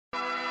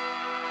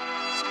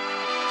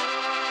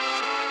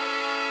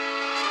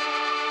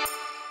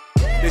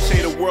They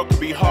say the world can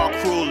be hard,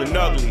 cruel, and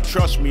ugly.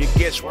 Trust me, it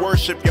gets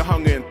worse if your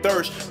hunger and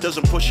thirst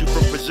doesn't push you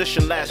from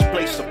position last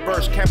place to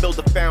first. Can't build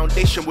a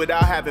foundation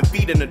without having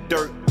feet in the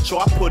dirt. So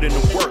I put in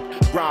the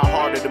work, grind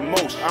harder than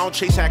most. I don't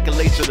chase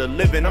accolades of the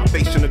living, I'm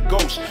facing a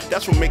ghost.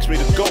 That's what makes me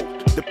the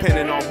GOAT.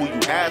 Depending on who you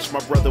ask, my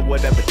brother,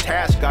 whatever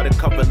task, got it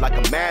covered like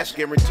a mask.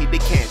 Guaranteed they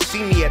can't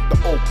see me at the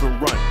open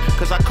run,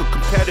 cause I cook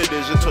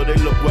competitors until they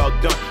look well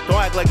done.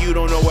 Don't act like you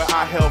don't know where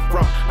I hail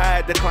from. I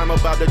had to climb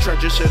up out the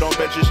trenches, sit on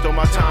benches till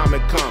my time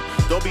had come.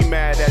 Don't be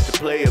mad at the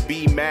player,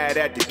 be mad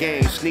at the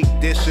game. Sneak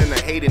dissing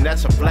and hating,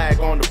 that's a flag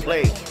on the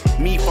play.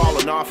 Me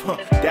falling off,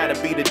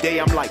 that'll be the day.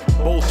 I'm like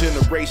Bolt in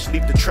the race,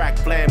 leave the track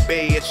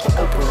flambe, it's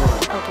the open run.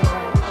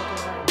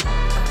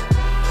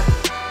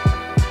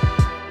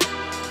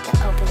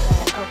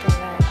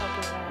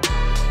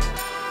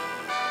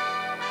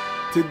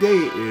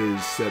 Today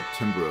is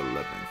September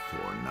 11th,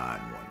 or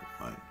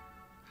 9/11.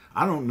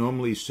 I don't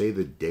normally say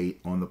the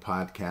date on the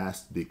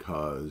podcast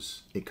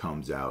because it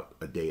comes out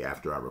a day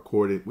after I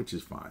record it, which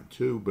is fine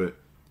too, but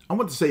I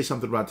want to say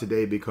something about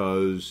today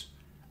because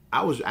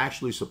I was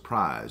actually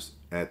surprised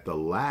at the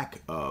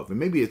lack of, and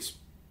maybe it's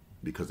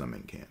because I'm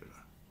in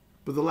Canada,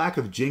 but the lack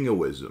of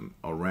jingoism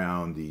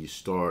around the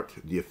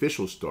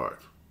official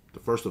start, the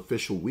first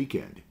official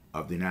weekend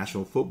of the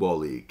National Football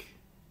League.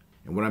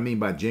 And what I mean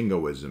by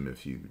jingoism,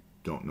 if you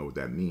don't know what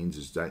that means,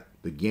 is that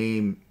the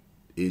game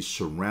is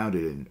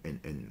surrounded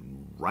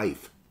and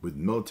rife with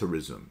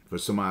militarism for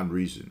some odd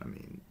reason. I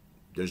mean,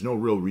 there's no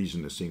real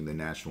reason to sing the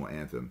national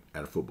anthem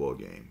at a football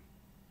game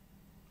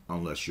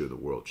unless you're the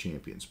world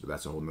champions, but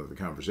that's a whole nother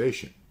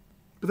conversation.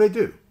 But they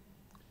do.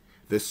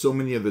 There's so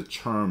many of the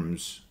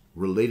terms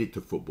related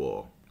to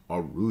football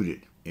are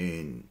rooted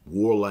in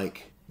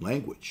warlike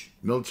language,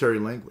 military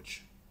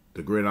language.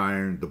 The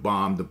gridiron, the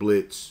bomb, the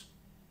blitz.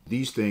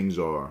 These things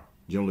are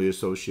generally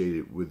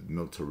associated with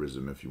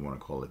militarism, if you want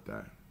to call it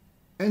that.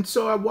 And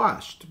so I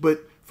watched,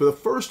 but for the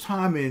first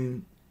time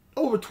in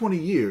over 20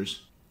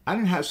 years, I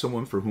didn't have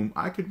someone for whom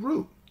I could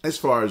root as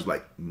far as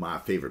like my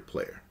favorite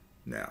player.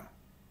 Now,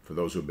 for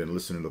those who have been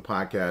listening to the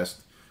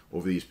podcast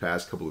over these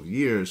past couple of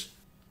years,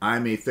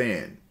 I'm a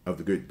fan of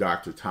the good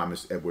Dr.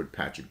 Thomas Edward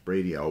Patrick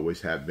Brady. I always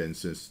have been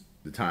since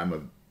the time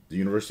of the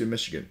University of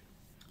Michigan.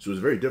 So it was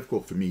very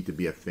difficult for me to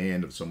be a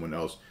fan of someone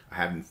else I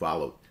haven't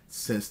followed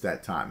since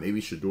that time.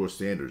 Maybe Shedeur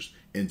Sanders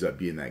ends up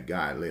being that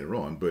guy later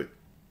on, but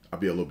I'll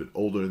be a little bit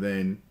older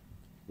then.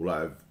 Well,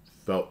 I've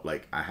felt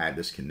like I had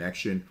this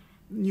connection.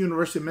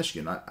 University of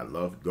Michigan, I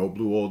love Go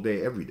Blue all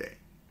day, every day.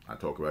 I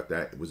talk about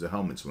that. It was the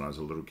helmets when I was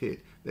a little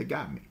kid that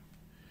got me.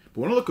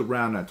 But when I look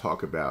around and I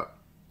talk about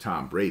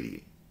Tom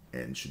Brady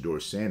and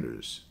Shedeur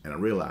Sanders, and I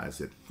realize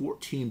that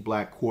 14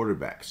 black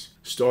quarterbacks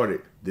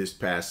started this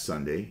past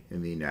Sunday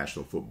in the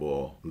National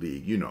Football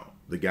League. You know,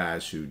 the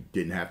guys who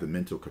didn't have the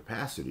mental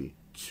capacity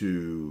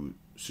to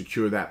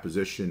secure that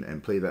position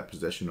and play that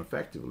position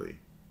effectively.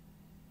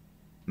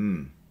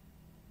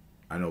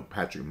 I know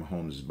Patrick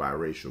Mahomes is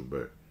biracial,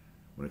 but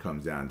when it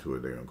comes down to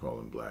it, they're going to call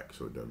him black,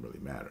 so it doesn't really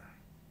matter.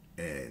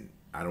 And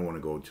I don't want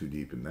to go too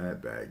deep in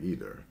that bag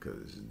either,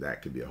 because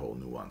that could be a whole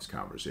nuanced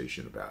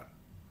conversation about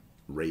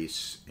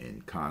race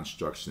and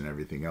constructs and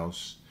everything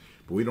else.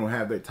 But we don't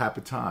have that type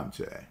of time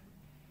today.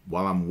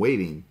 While I'm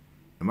waiting,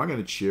 am I going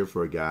to cheer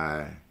for a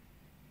guy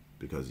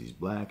because he's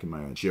black? Am I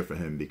going to cheer for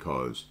him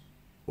because,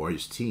 or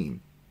his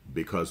team,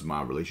 because of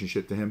my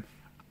relationship to him?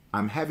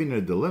 I'm having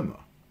a dilemma.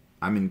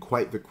 I'm in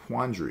quite the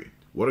quandary.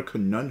 What a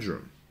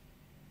conundrum.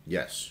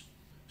 Yes.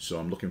 So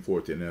I'm looking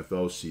forward to the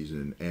NFL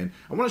season. And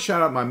I want to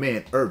shout out my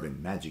man,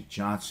 Earvin Magic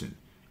Johnson,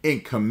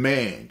 in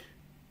command,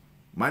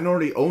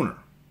 minority owner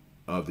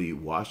of the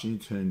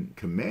Washington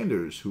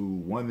Commanders, who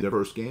won their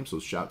first game. So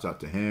shouts out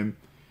to him.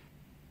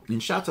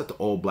 And shouts out to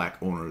all black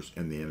owners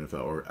in the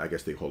NFL, or I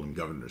guess they call them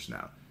governors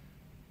now.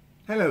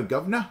 Hello,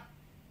 governor.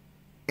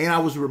 And I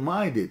was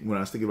reminded when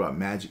I was thinking about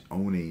Magic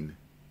owning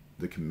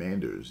the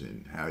Commanders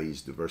and how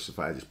he's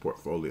diversified his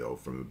portfolio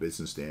from a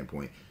business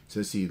standpoint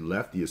since he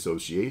left the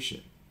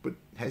association. But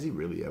has he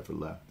really ever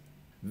left?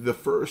 The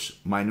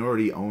first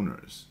minority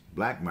owners,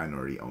 black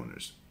minority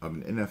owners of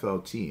an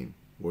NFL team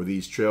were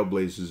these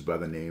trailblazers by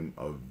the name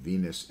of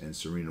Venus and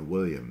Serena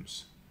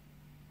Williams,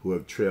 who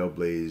have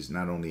trailblazed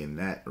not only in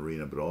that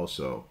arena, but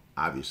also,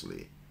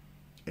 obviously,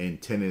 in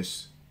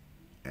tennis.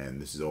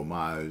 And this is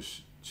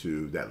homage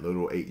to that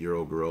little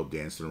 8-year-old girl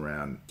dancing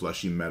around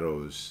Flushing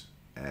Meadows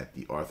at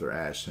the Arthur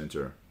Ashe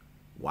Center,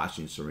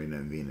 watching Serena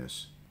and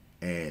Venus,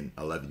 and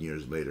 11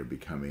 years later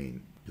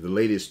becoming the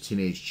latest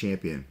teenage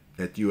champion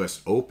at the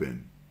U.S.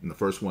 Open, and the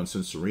first one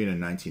since Serena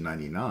in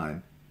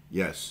 1999.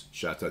 Yes,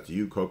 shouts out to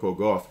you, Coco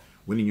Gauff,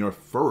 winning your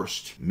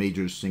first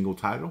major single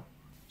title.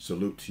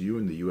 Salute to you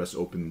in the U.S.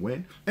 Open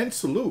win. And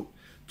salute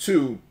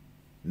to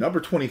number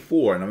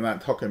 24, and I'm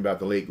not talking about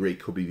the late, great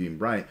Kobe Bean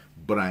Bryant,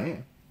 but I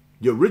am.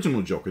 The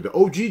original Joker, the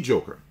OG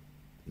Joker,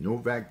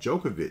 Novak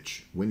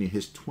Djokovic, winning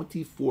his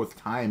 24th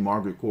time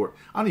Margaret Court.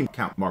 I don't even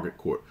count Margaret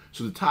Court.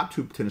 So the top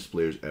two tennis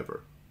players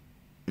ever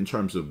in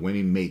terms of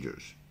winning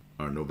majors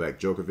are Novak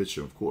Djokovic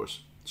and, of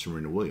course,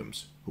 Serena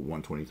Williams, who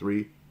won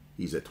 23.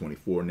 He's at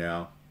 24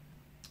 now.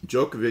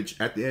 Djokovic,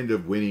 at the end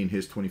of winning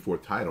his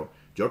 24th title,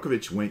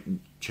 Djokovic went and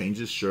changed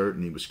his shirt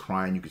and he was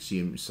crying. You could see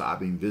him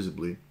sobbing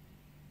visibly.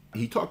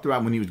 He talked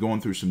about when he was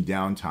going through some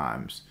down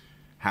times,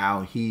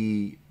 how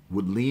he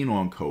would lean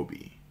on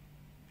Kobe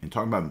and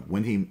talk about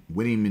winning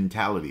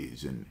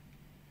mentalities and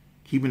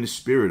keeping the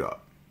spirit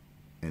up.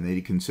 And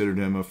they considered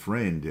him a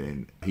friend,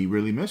 and he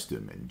really missed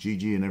him. And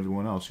Gigi and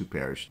everyone else who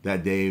perished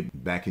that day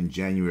back in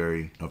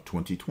January of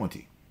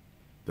 2020.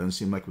 Doesn't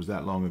seem like it was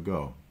that long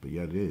ago, but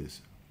yet it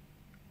is.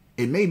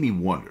 It made me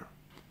wonder,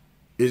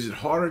 is it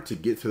harder to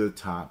get to the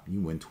top?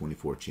 You win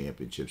 24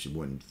 championships. You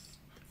win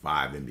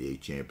 5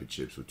 NBA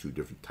championships with 2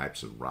 different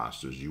types of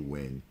rosters. You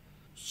win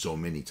so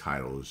many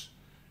titles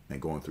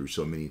and going through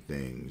so many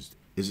things.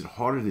 Is it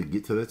harder to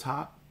get to the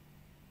top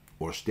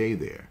or stay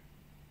there?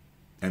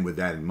 And with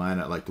that in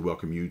mind, I'd like to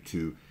welcome you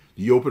to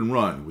The Open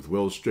Run with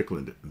Will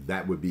Strickland.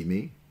 That would be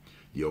me.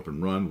 The Open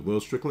Run with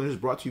Will Strickland is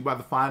brought to you by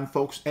the fine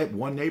folks at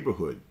One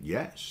Neighborhood.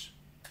 Yes,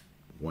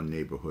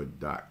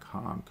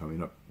 oneneighborhood.com,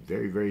 coming up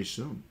very, very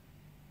soon.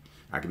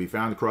 I can be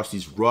found across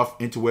these rough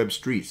interweb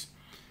streets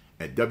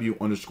at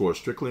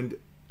W_Strickland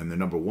and the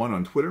number 1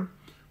 on Twitter,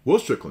 Will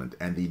Strickland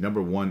and the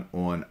number 1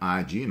 on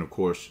IG, and of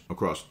course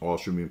across all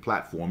streaming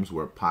platforms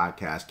where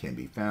podcasts can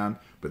be found.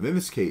 But in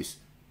this case,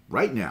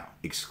 right now,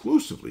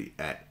 exclusively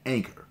at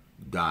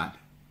Anchor.fm.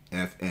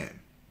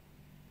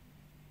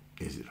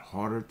 Is it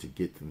harder to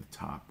get to the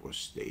top or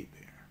stay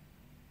there?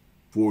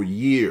 For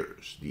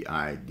years, the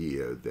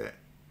idea that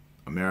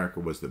America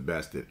was the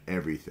best at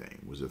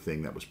everything was a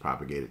thing that was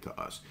propagated to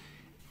us.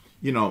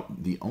 You know,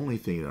 the only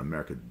thing that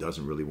America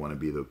doesn't really want to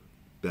be the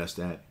best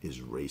at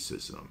is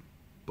racism.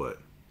 But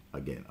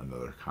again,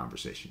 another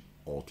conversation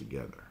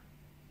altogether.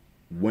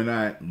 When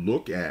I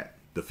look at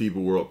the FIBA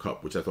World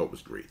Cup, which I thought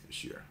was great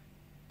this year,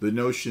 the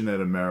notion that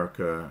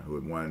America, who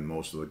had won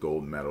most of the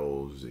gold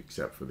medals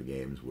except for the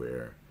games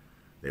where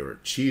they were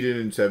cheated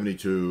in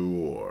 72,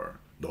 or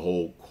the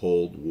whole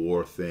Cold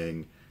War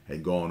thing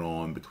had gone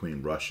on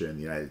between Russia and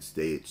the United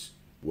States,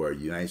 where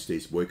the United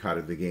States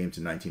boycotted the games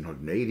in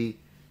 1980,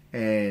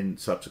 and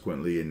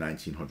subsequently in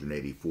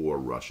 1984,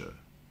 Russia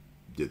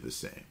did the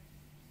same.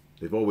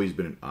 They've always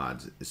been at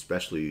odds,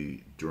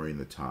 especially during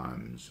the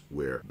times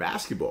where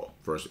basketball,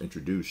 first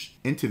introduced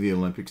into the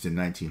Olympics in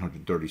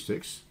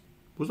 1936,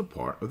 was a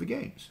part of the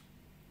games.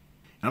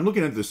 And I'm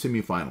looking at the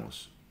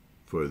semifinals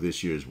for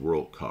this year's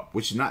World Cup,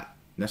 which is not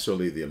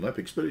necessarily the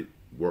Olympics, but it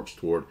works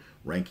toward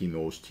ranking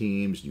those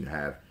teams. You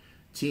have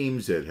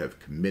teams that have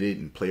committed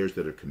and players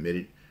that are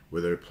committed,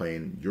 whether they're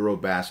playing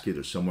Eurobasket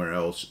or somewhere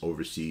else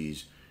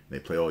overseas. They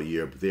play all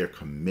year, but they're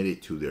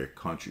committed to their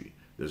country.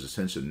 There's a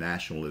sense of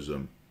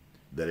nationalism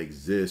that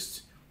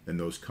exists in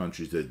those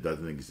countries that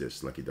doesn't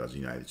exist like it does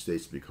in the United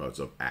States because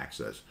of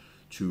access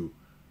to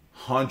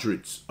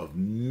hundreds of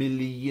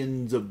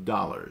millions of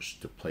dollars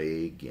to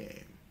play a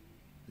game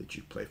that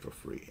you play for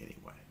free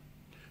anyway.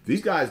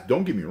 These guys,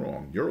 don't get me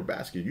wrong,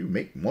 Eurobasket, you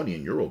make money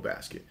in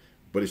Eurobasket,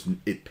 but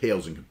it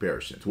pales in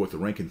comparison to what the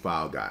rank and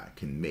file guy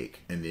can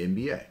make in the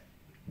NBA.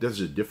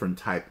 There's a different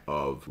type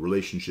of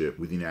relationship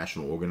with the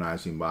national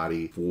organizing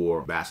body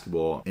for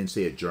basketball in,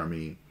 say, a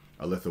Germany,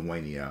 a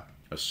Lithuania,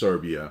 a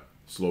Serbia,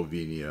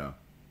 Slovenia,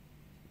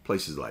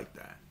 places like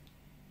that.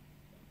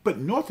 But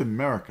North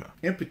America,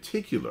 in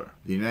particular,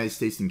 the United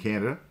States and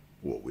Canada,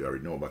 well, we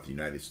already know about the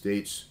United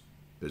States,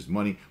 there's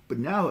money, but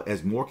now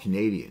as more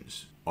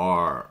Canadians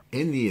are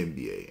in the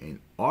NBA and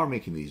are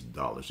making these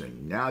dollars,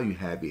 and now you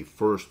have a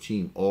first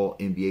team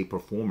All-NBA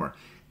performer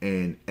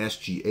in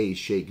SGA,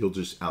 Shai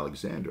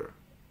Gilgeous-Alexander.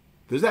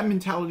 Does that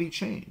mentality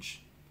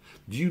change?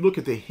 Do you look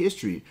at the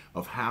history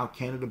of how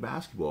Canada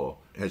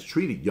basketball has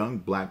treated young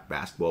black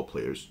basketball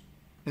players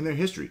in their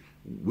history?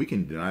 We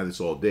can deny this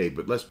all day,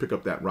 but let's pick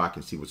up that rock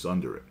and see what's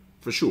under it.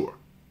 For sure.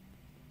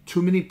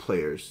 Too many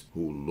players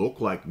who look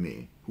like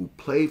me, who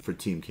played for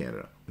Team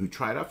Canada, who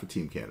tried out for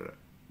Team Canada,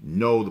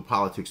 know the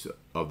politics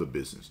of the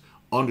business,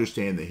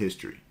 understand the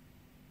history.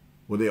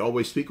 Will they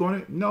always speak on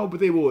it? No, but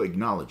they will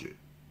acknowledge it.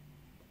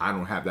 I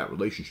don't have that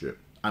relationship.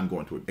 I'm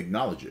going to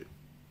acknowledge it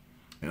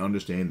and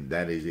understand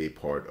that is a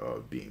part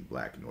of being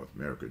black in North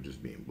America,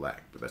 just being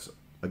black. But that's,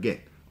 again,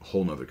 a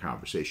whole nother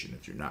conversation.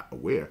 If you're not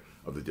aware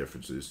of the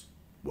differences,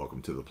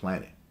 welcome to the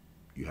planet.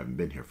 You haven't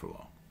been here for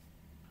long.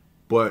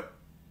 But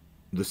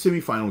the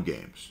semifinal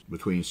games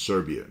between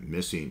Serbia,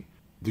 missing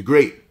the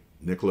great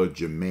Nikola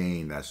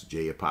Jermaine, that's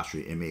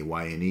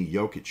J''Mayne,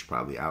 Jokic,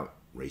 probably out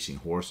racing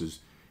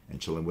horses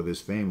and chilling with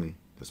his family.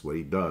 That's what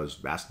he does.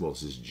 Basketball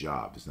is his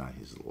job. It's not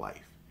his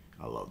life.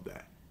 I love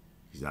that.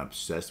 He's not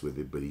obsessed with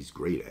it, but he's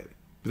great at it.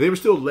 But they were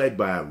still led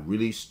by a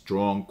really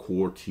strong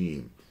core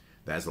team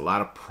that has a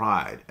lot of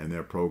pride in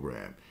their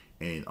program.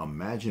 And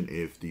imagine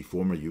if the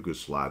former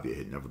Yugoslavia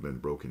had never been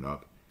broken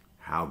up,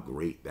 how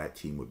great that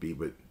team would be.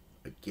 But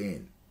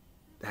again,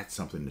 that's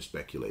something to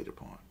speculate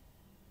upon.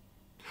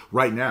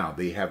 Right now,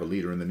 they have a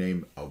leader in the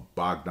name of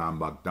Bogdan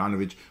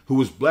Bogdanovic, who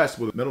was blessed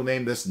with a middle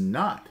name that's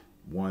not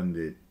one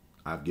that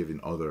I've given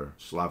other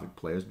Slavic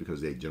players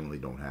because they generally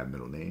don't have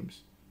middle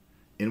names.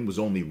 And it was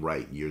only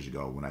right years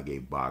ago when I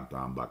gave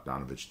Bogdan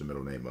Bogdanovic the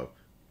middle name of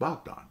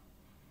Bogdan.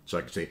 So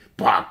I could say,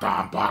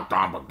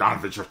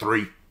 Bogdanovic for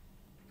 3. He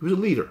was a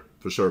leader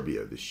for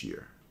Serbia this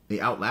year. They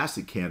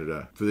outlasted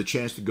Canada for the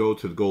chance to go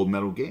to the gold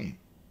medal game.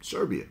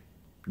 Serbia,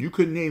 you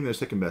couldn't name their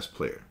second best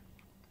player.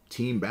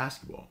 Team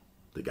basketball.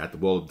 They got the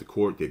ball up the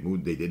court. They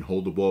moved. They didn't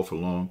hold the ball for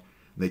long.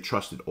 And they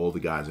trusted all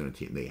the guys on the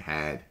team. They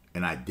had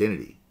an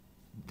identity.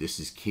 This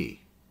is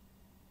key.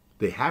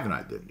 They have an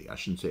identity. I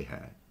shouldn't say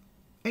had.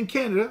 And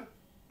Canada,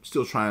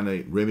 still trying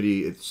to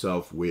remedy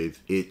itself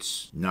with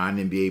its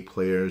non-NBA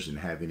players and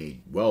having a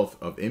wealth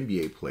of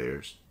NBA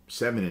players,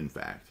 7 in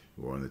fact,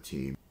 who are on the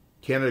team.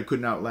 Canada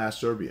couldn't outlast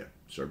Serbia.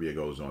 Serbia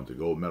goes on to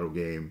gold medal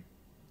game.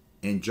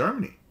 And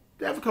Germany,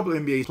 they have a couple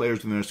of NBA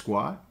players in their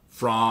squad.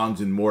 Franz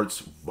and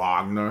Moritz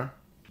Wagner,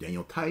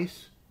 Daniel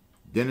Theis,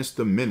 Dennis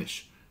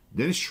Dominic,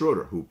 Dennis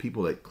Schroeder, who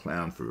people had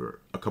clowned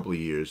for a couple of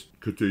years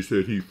because they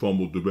said he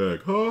fumbled the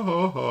bag. Ha,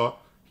 ha, ha.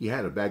 He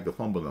had a bag to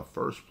fumble in the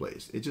first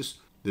place. It just,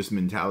 this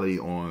mentality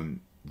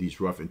on these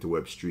rough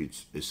interweb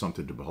streets is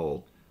something to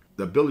behold.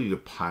 The ability to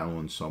pile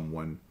on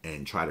someone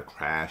and try to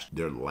crash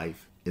their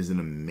life is an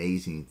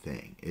amazing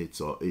thing. It's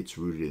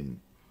rooted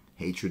in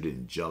hatred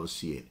and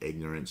jealousy and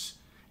ignorance.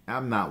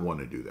 I'm not one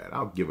to do that.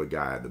 I'll give a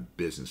guy the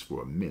business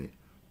for a minute,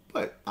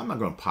 but I'm not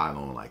going to pile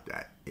on like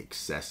that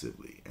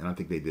excessively. And I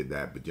think they did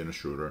that. But Dennis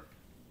Schroeder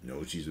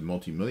knows he's a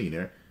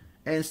multimillionaire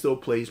and still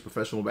plays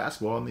professional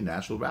basketball in the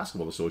National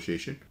Basketball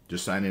Association.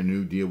 Just signed a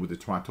new deal with the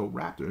Toronto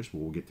Raptors.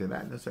 We'll get to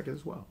that in a second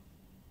as well.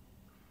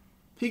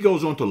 He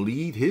goes on to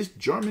lead his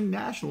German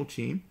national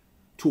team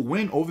to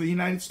win over the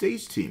United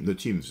States team. The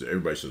team,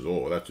 everybody says,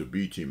 oh, that's a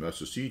B team,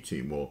 that's a C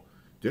team. Well,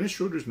 Dennis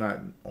Schroeder's not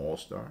an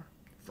all-star.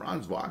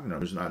 Franz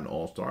Wagner is not an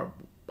all-star.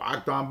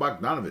 Bogdan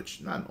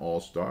Bogdanovic, not an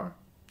all-star.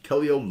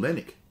 Kelly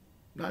Olynyk,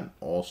 not an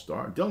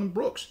all-star. Dillon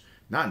Brooks,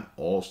 not an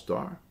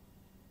all-star.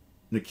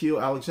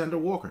 Nickeil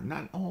Alexander-Walker,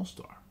 not an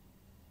all-star.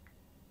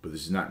 But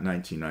this is not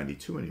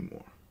 1992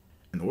 anymore.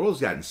 And the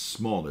world's gotten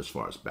smaller as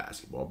far as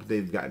basketball, but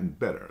they've gotten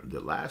better. The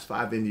last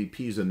 5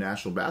 MVPs of the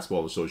National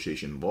Basketball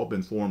Association have all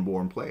been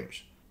foreign-born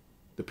players.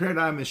 The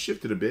paradigm has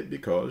shifted a bit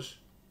because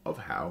of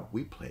how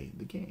we play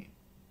the game.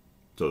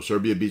 So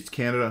Serbia beats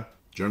Canada,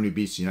 Germany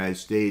beats the United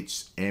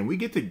States, and we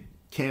get the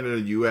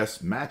Canada-U.S.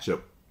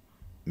 matchup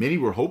many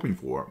were hoping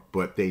for,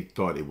 but they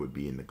thought it would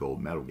be in the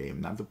gold medal game,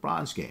 not the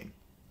bronze game.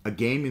 A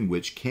game in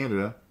which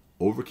Canada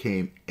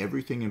overcame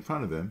everything in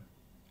front of them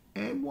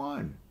and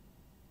won.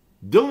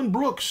 Dillon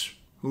Brooks,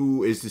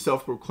 who is the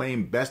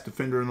self-proclaimed best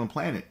defender on the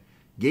planet,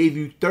 gave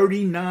you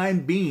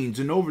 39 beans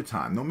in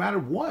overtime, no matter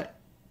what.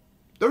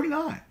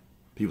 39.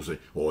 People say,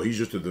 well, he's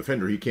just a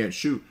defender, he can't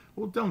shoot.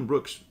 Well, Dillon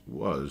Brooks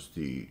was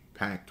the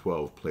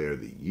Pac-12 Player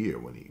of the Year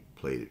when he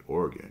played at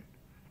Oregon,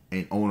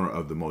 and owner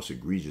of the most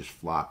egregious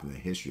flop in the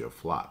history of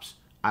flops.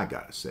 I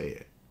gotta say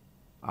it.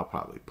 I'll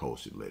probably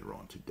post it later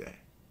on today.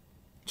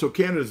 So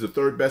Canada is the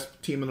 3rd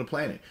best team on the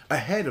planet,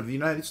 ahead of the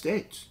United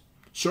States.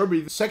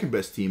 Serbia, the 2nd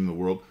best team in the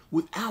world,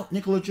 without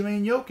Nikola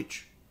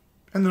Jokic,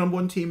 and the number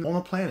 1 team on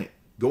the planet.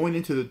 Going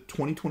into the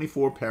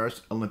 2024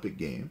 Paris Olympic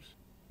Games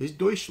is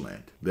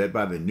Deutschland, led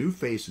by the new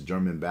face of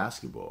German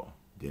basketball,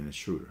 Dennis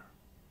Schroeder.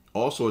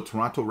 Also a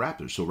Toronto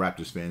Raptors, so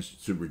Raptors fans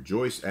should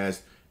rejoice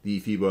as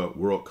the FIBA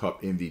World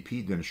Cup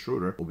MVP, Dennis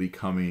Schroeder, will be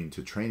coming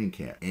to training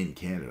camp in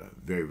Canada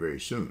very, very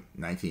soon.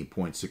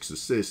 19.6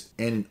 assists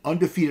and an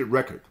undefeated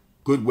record.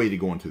 Good way to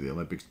go into the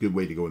Olympics, good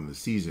way to go into the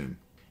season.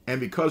 And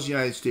because the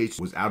United States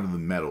was out of the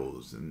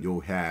medals, and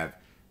you'll have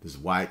this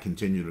wide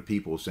contingent of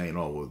people saying,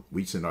 oh, well,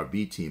 we send our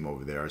B team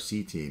over there, our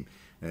C team,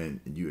 and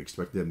you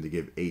expect them to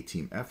give A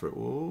team effort.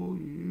 Well,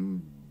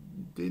 you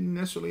didn't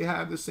necessarily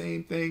have the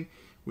same thing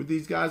with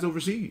these guys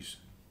overseas.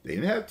 They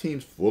didn't have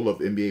teams full of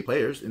NBA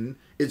players, and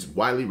it's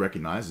widely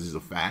recognized, this is a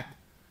fact,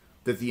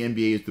 that the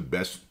NBA is the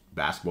best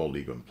basketball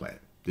league on the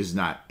planet. This is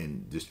not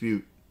in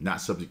dispute,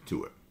 not subject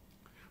to it.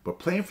 But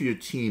playing for your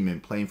team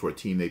and playing for a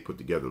team they put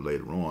together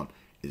later on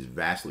is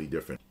vastly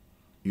different.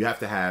 You have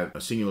to have a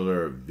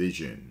singular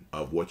vision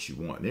of what you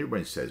want. And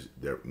everybody says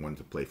they're wanting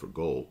to play for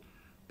gold.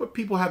 But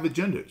people have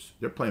agendas.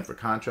 They're playing for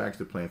contracts.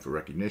 They're playing for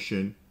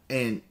recognition.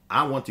 And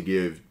I want to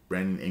give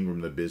Brandon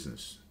Ingram the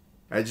business.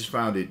 I just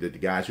found it that the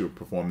guys who were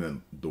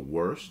performing the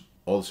worst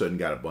all of a sudden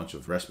got a bunch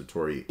of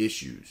respiratory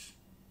issues.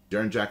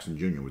 Jaren Jackson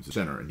Jr. was the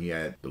center, and he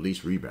had the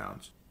least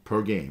rebounds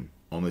per game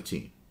on the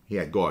team. He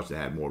had guards that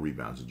had more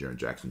rebounds than Jaren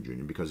Jackson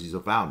Jr. because he's a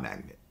foul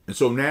magnet. And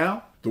so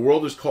now, the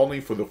world is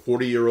calling for the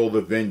 40-year-old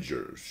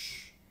Avengers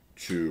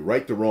to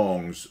right the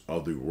wrongs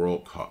of the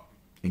World Cup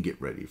and get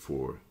ready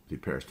for the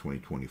Paris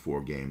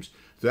 2024 games.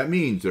 So that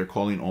means they're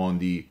calling on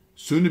the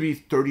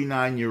soon-to-be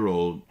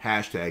 39-year-old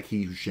hashtag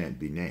he who shan't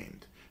be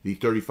named. The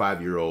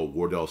 35-year-old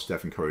Wardell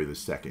Stephen Curry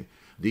II.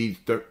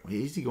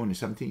 Is he going to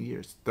 17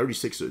 years?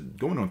 36,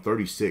 going on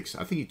 36.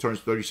 I think he turns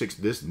 36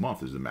 this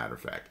month, as a matter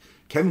of fact.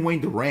 Kevin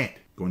Wayne Durant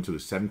going to the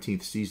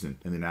 17th season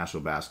in the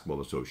National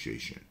Basketball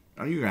Association.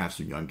 Now, you're going to have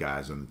some young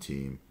guys on the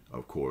team,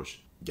 of course.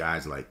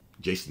 Guys like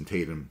Jason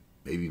Tatum,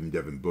 maybe even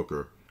Devin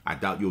Booker. I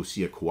doubt you'll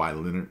see a Kawhi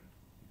Leonard.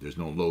 There's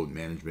no load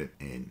management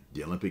in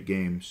the Olympic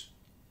Games.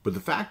 But the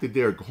fact that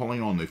they're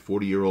calling on the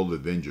 40-year-old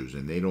Avengers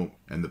and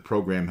the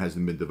program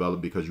hasn't been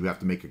developed because you have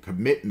to make a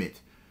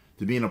commitment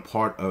to being a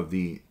part of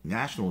the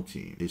national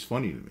team is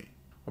funny to me.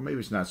 Or maybe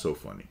it's not so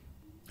funny.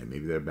 And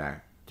maybe they're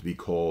back to be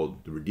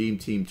called the Redeem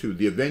Team 2,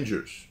 the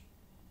Avengers.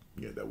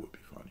 Yeah, that would be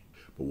funny.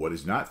 But what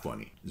is not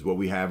funny is what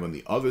we have on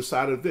the other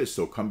side of this.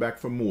 So come back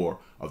for more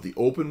of The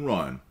Open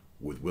Run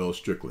with Will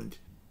Strickland.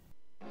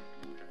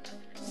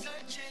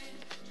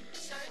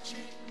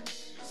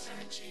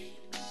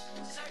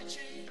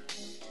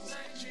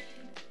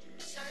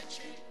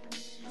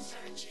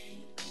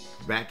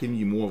 Back in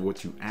you more of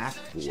what you asked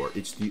for.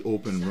 It's The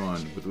Open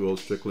Run with Will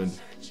Strickland.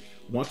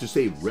 Want to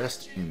say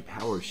rest in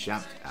power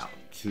shout out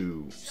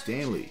to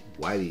Stanley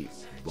Whitey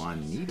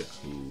Von Nita,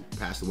 who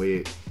passed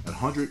away at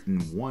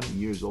 101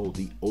 years old,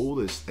 the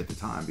oldest at the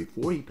time,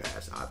 before he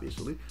passed,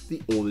 obviously,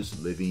 the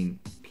oldest living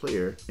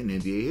player in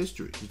NBA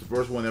history. He's the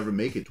first one to ever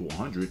make it to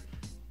 100.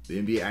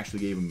 The NBA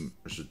actually gave him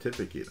a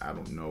certificate. I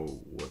don't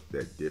know what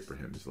that did for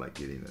him. It's like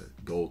getting a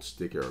gold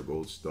sticker or a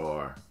gold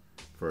star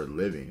for a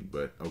living,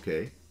 but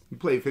okay. He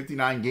played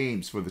 59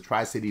 games for the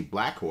Tri-City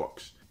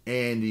Blackhawks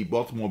and the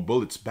Baltimore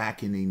Bullets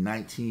back in the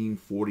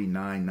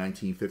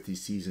 1949-1950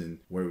 season,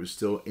 where it was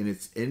still in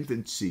its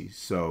infancy.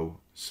 So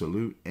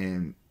salute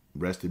and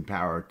rest in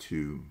power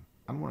to,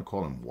 I don't want to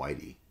call him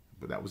Whitey,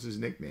 but that was his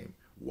nickname,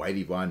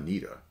 Whitey Von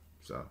Nita.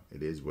 So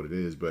it is what it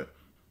is. But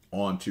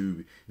on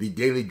to the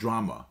daily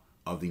drama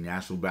of the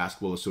National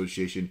Basketball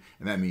Association,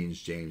 and that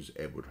means James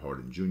Edward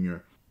Harden Jr.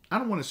 I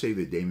don't want to say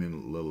that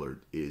Damian Lillard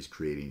is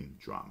creating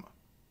drama.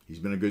 He's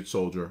been a good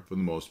soldier for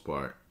the most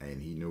part,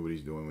 and he knew what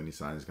he's doing when he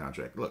signed his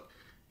contract. Look,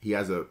 he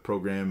has a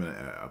program and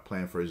a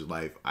plan for his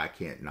life. I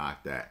can't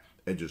knock that.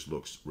 It just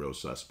looks real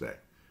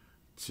suspect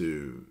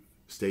to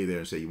stay there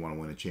and say you want to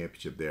win a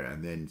championship there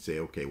and then say,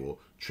 okay, well,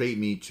 trade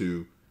me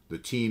to the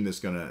team that's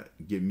going to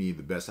give me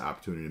the best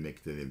opportunity to make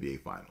it to the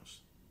NBA Finals.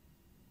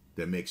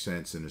 That makes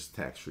sense in this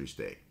tax-free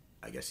state.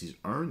 I guess he's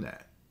earned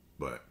that.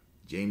 But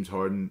James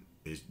Harden,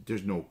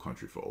 there's no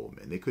country for old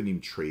men. They couldn't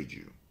even trade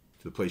you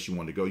to the place you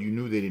wanted to go. You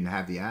knew they didn't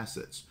have the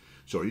assets.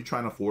 So are you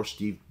trying to force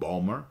Steve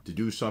Ballmer to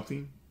do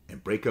something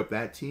and break up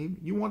that team?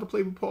 You want to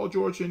play with Paul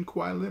George and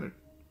Kawhi Leonard.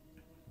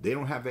 They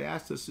don't have the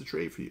assets to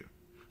trade for you.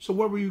 So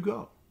where will you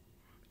go?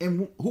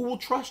 And who will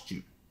trust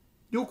you?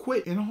 You'll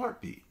quit in a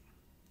heartbeat.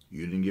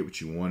 You didn't get what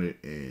you wanted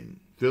in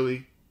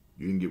Philly.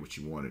 You didn't get what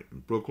you wanted in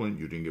Brooklyn.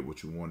 You didn't get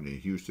what you wanted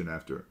in Houston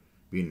after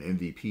being an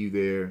MVP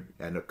there.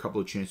 And a couple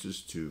of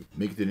chances to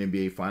make it to the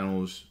NBA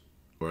Finals,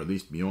 or at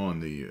least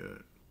beyond the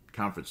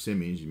conference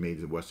semis. You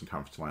made the Western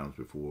Conference Finals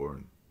before.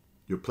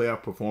 Your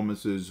playoff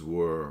performances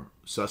were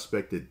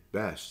suspect at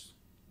best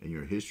in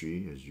your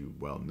history, as you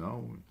well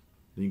know.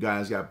 Then you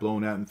guys got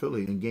blown out in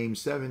Philly in Game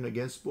 7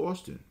 against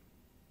Boston.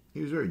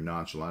 He was very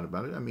nonchalant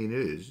about it. I mean,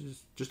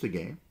 it's just a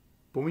game.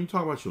 But when you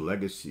talk about your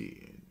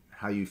legacy and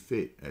how you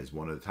fit as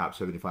one of the top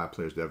 75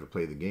 players to ever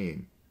play the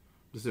game,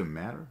 does it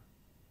matter?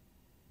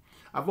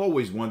 I've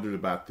always wondered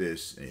about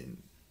this,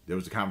 and there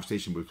was a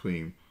conversation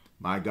between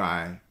my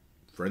guy,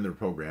 friend of the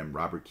program,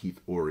 Robert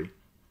Keith Ory,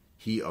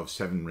 he of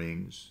 7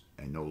 rings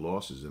and no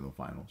losses in the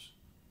finals.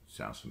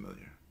 Sounds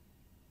familiar.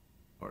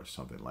 Or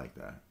something like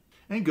that.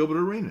 And Gilbert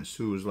Arenas,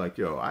 who was like,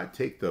 yo, I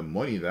take the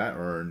money that I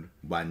earned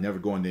by never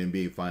going to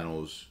NBA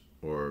Finals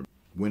or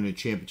winning a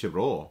championship at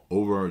all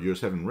over your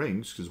 7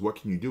 rings, because what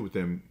can you do with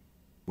them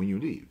when you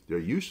leave? They're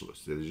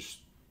useless. They're just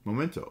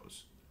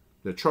mementos.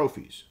 They're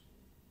trophies.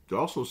 They're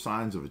also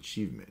signs of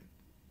achievement,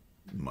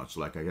 much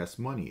like I guess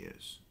money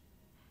is.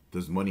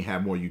 Does money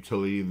have more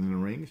utility than the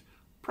rings?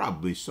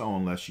 Probably so,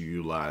 unless you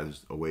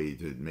utilize a way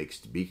to make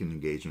speaking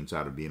engagements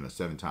out of being a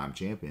 7-time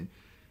champion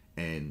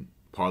and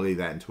parlay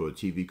that into a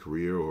TV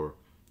career or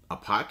a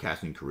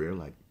podcasting career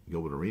like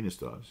Gilbert Arenas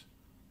does.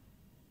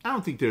 I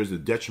don't think there's a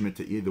detriment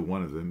to either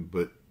one of them,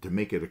 but to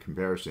make it a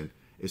comparison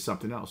is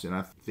something else. And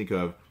I think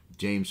of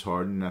James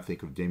Harden, I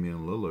think of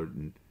Damian Lillard,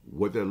 and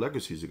what their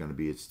legacies are going to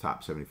be. It's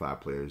top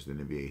 75 players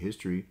in NBA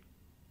history.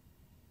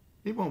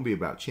 It won't be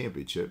about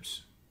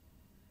championships.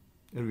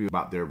 It'll be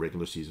about their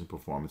regular season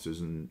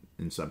performances and,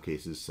 in some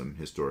cases, some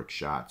historic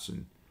shots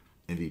and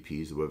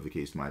MVPs, whatever the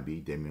case might be.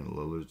 Damian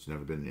Lillard's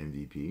never been an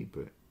MVP,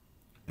 but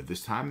at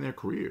this time in their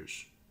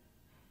careers,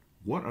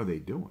 what are they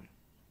doing?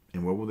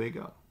 And where will they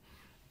go?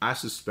 I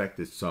suspect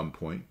at some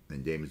point,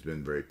 and Damian's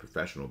been very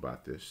professional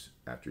about this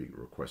after he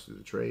requested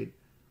the trade,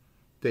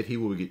 that he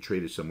will get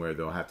traded somewhere.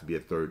 There'll have to be a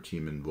third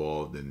team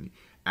involved, and the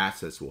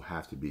assets will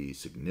have to be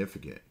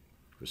significant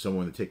for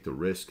someone to take the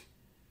risk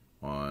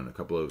on a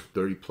couple of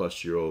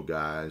 30-plus-year-old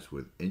guys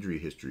with injury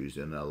histories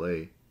in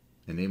LA,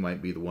 and they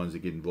might be the ones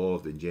that get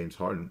involved, and James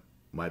Harden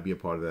might be a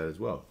part of that as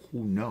well.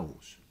 Who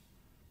knows?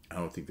 I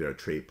don't think there are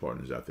trade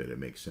partners out there that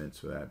make sense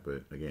for that,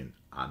 but again,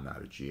 I'm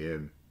not a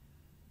GM,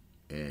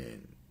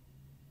 and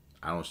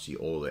I don't see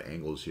all the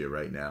angles here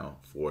right now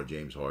for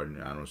James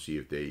Harden. I don't see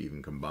if they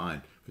even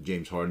combine for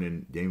James Harden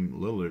and Dame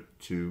Lillard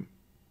to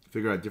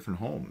figure out different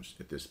homes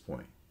at this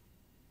point.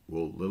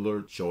 Will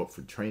Lillard show up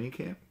for training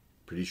camp?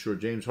 Pretty sure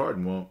James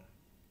Harden won't.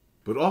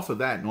 But off of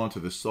that and onto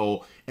the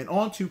Soul and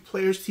onto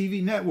Players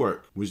TV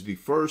Network, was the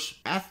first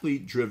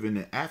athlete-driven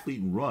and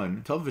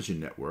athlete-run television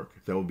network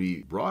that will be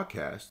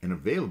broadcast and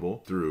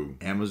available through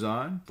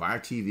Amazon, Fire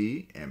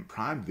TV, and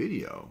Prime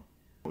Video.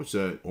 It's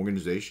an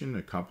organization,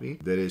 a company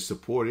that is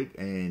supported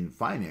and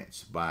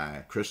financed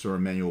by Christopher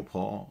Emmanuel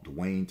Paul,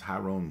 Dwayne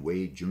Tyrone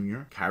Wade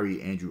Jr.,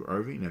 Kyrie Andrew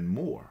Irving, and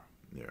more.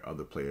 There are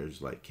other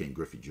players like Ken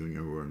Griffey Jr.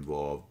 who are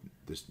involved,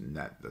 this and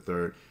that, the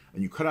third.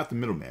 And you cut out the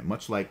middleman,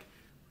 much like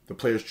the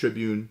Players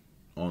Tribune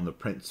on the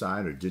print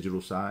side or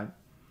digital side.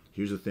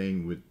 Here's the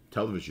thing with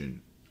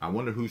television. I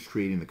wonder who's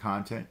creating the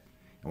content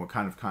and what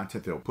kind of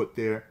content they'll put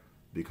there,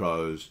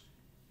 because,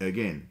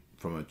 again,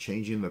 from a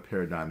changing the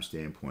paradigm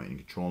standpoint and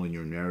controlling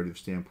your narrative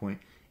standpoint,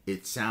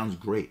 it sounds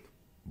great.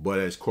 But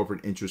as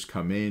corporate interests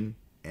come in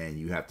and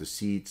you have to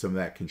cede some of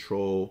that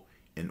control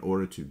in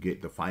order to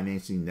get the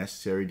financing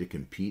necessary to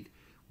compete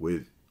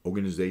with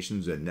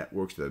organizations and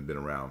networks that have been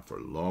around for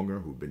longer,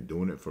 who've been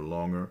doing it for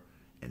longer,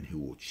 and who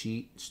will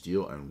cheat,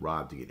 steal, and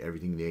rob to get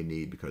everything they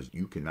need, because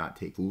you cannot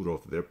take food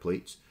off of their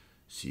plates.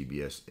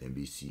 CBS,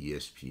 NBC,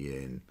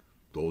 ESPN,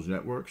 those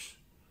networks,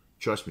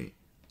 trust me,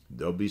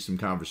 there'll be some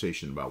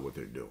conversation about what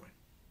they're doing.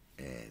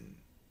 And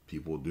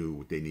people will do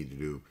what they need to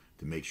do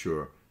to make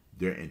sure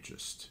their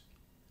interests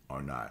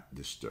are not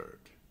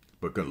disturbed.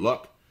 But good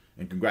luck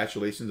and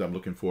congratulations. I'm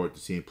looking forward to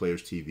seeing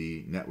Players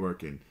TV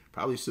Network and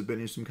probably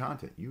submitting some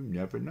content. You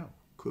never know.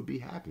 Could be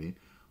happening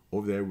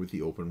over there with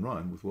the Open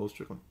Run with Will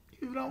Strickland.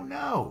 You don't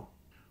know.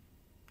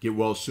 Get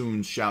well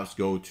soon. Shouts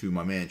go to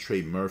my man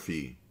Trey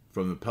Murphy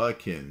from the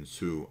Pelicans,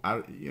 who,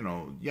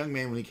 young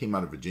man, when he came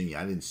out of Virginia,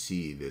 I didn't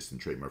see this in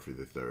Trey Murphy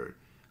III.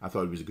 I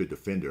thought he was a good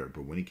defender,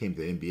 but when he came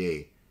to the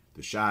NBA,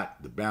 the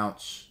shot, the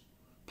bounce,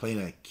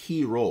 playing a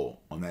key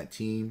role on that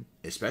team,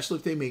 especially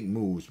if they make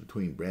moves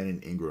between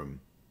Brandon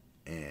Ingram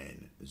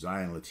and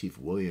Zion Lateef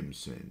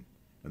Williamson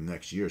in the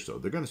next year or so.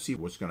 They're going to see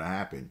what's going to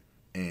happen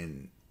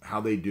and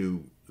how they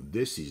do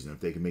this season if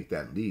they can make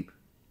that leap.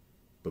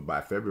 But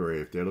by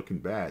February, if they're looking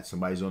bad,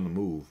 somebody's on the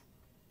move,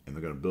 and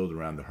they're going to build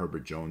around the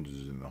Herbert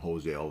Joneses and the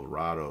Jose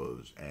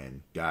Alvarados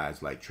and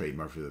guys like Trey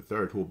Murphy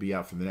III, who will be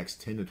out for the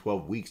next 10 to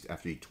 12 weeks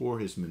after he tore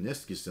his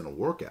meniscus in a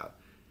workout.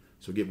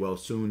 So get well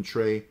soon,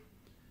 Trey.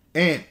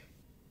 And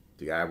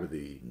the guy with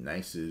the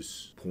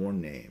nicest porn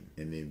name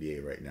in the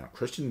NBA right now,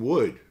 Christian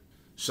Wood,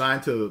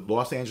 signed to the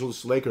Los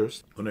Angeles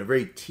Lakers on a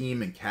very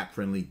team and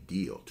cap-friendly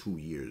deal, 2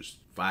 years,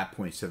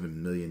 $5.7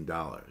 million.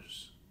 I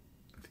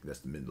think that's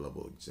the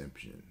mid-level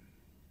exemption.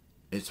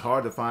 It's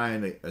hard to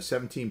find a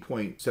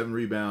 17.7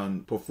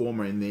 rebound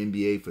performer in the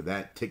NBA for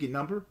that ticket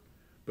number.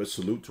 But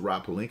salute to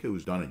Rob Pelinka,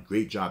 who's done a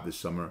great job this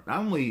summer, not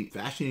only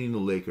fashioning the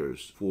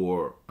Lakers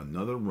for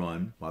another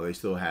run while they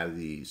still have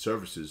the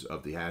services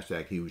of the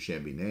hashtag He Who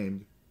Shan't Be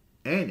Named,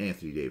 and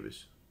Anthony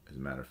Davis, as a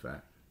matter of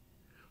fact,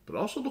 but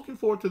also looking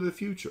forward to the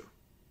future.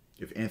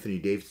 If Anthony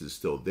Davis is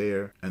still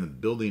there, and the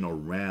building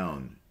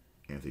around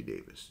Anthony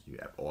Davis. You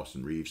have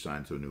Austin Reeves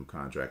signed to a new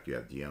contract. You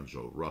have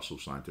D'Angelo Russell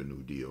signed to a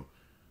new deal.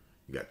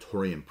 You got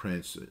Taurean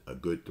Prince, a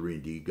good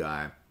 3-and-D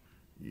guy.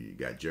 You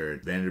got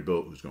Jared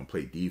Vanderbilt, who's going to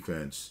play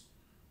defense.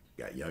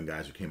 You got young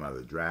guys who came out of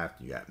the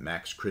draft. You got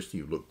Max Christie,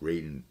 who looked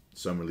great in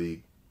Summer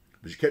League.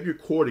 But you kept your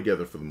core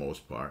together for the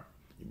most part.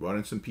 You brought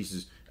in some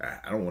pieces.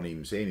 I don't want to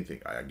even say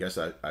anything. I guess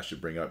I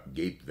should bring up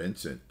Gabe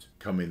Vincent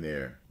coming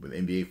there with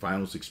NBA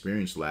Finals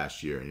experience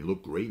last year, and he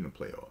looked great in the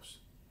playoffs.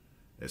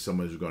 As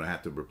someone who's going to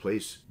have to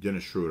replace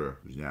Dennis Schroeder,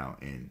 who's now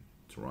in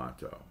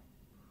Toronto.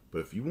 But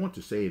if you want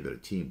to say that a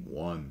team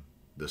won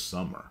the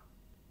summer,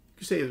 you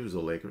could say it was the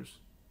Lakers.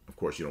 Of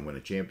course, you don't win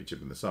a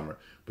championship in the summer,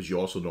 but you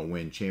also don't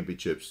win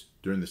championships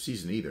during the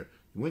season either.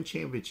 You win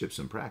championships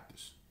in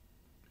practice.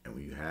 And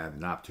when you have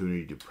an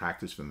opportunity to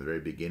practice from the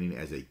very beginning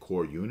as a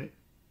core unit,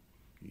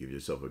 you give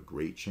yourself a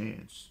great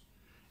chance.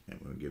 And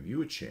we're going to give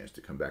you a chance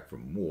to come back for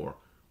more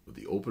with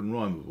the Open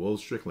Run with Will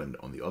Strickland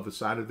on the other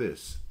side of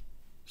this.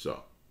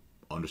 So,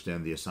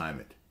 understand the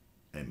assignment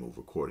and move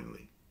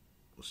accordingly.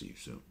 We'll see you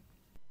soon.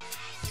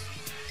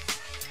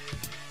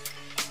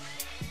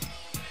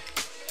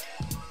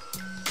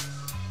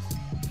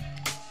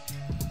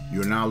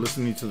 You're now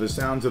listening to the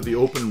sounds of the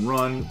Open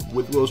Run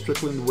with Will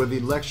Strickland, where the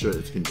lecture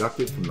is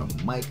conducted from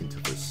the mic into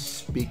the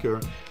speaker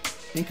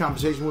in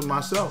conversation with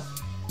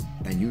myself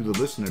and you, the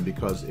listener,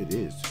 because it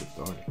is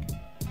cathartic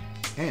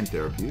and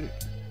therapeutic.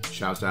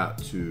 Shouts out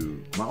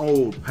to my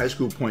old high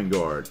school point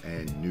guard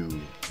and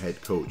new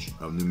head coach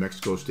of New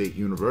Mexico State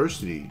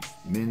University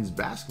men's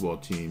basketball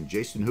team,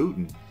 Jason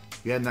Hooten.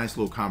 We had a nice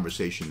little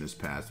conversation this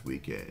past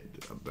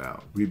weekend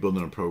about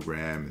rebuilding a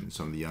program and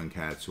some of the young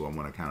cats who I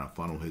want to kind of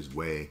funnel his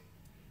way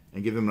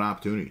and give them an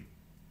opportunity,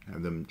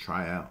 have them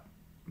try out.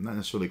 I'm not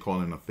necessarily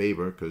calling him a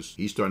favor because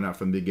he's starting out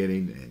from the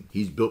beginning and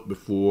he's built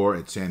before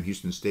at Sam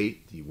Houston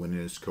State. He went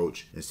in as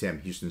coach in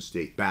Sam Houston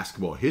State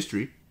basketball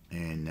history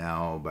and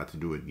now about to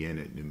do it again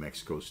at New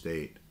Mexico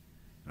State.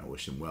 And I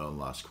wish him well in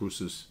Las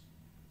Cruces.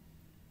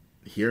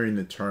 Hearing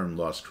the term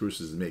Las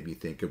Cruces made me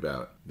think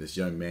about this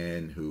young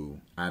man who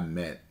I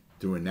met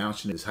Through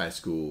announcing his high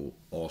school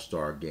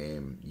all-star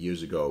game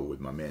years ago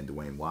with my man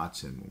Dwayne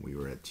Watson when we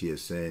were at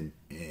TSN.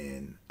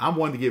 And I'm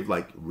one to give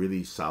like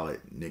really solid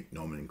Nick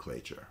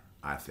nomenclature,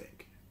 I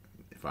think.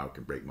 If I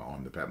can break my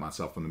arm to pat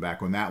myself on the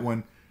back on that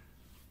one.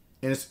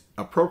 And it's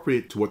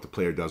appropriate to what the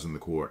player does on the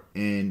court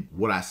and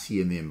what I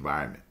see in the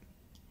environment.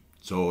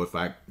 So if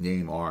I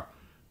name our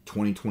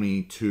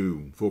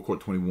 2022 Full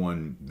Court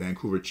 21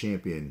 Vancouver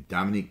champion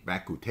Dominique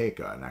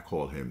Bakuteka, and I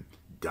call him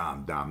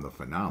Dom the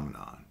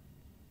Phenomenon,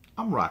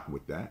 I'm rocking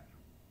with that.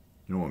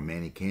 You know, when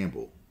Manny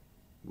Campbell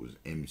was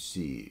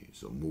MC,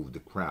 so moved the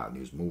crowd, and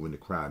he was moving the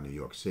crowd in New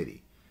York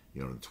City.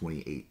 You know, the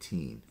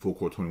 2018 Full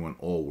Court 21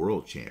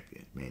 All-World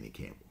champion, Manny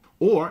Campbell.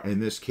 Or, in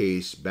this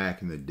case,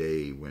 back in the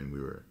day when we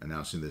were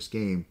announcing this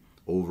game,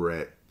 over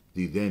at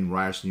the then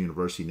Ryerson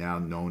University, now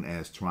known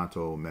as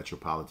Toronto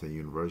Metropolitan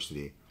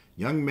University,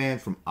 young man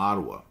from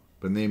Ottawa,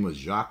 by the name of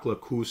Jacques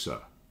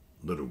Lacoussa,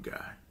 little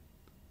guy.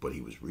 But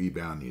he was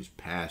rebounding, he was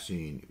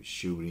passing, he was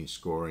shooting,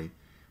 scoring,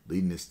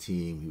 leading his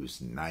team. He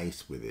was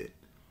nice with it.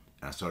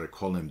 And I started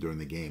calling him during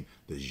the game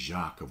the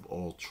Jacques of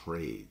all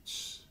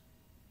trades.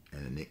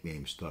 And the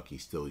nickname stuck. He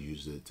still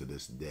uses it to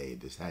this day.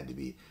 This had to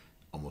be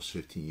almost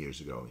 15 years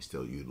ago. He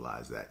still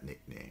utilized that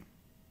nickname.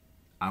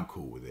 I'm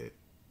cool with it.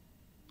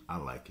 I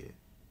like it.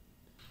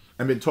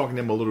 I've been talking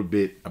to him a little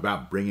bit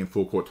about bringing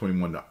Full Court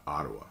 21 to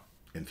Ottawa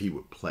and if he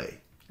would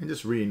play. And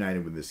just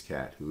reuniting with this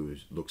cat who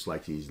looks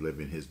like he's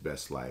living his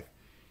best life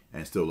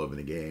and still loving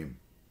the game.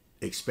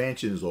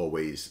 Expansion is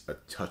always a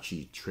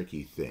touchy,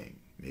 tricky thing.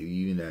 Maybe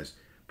even as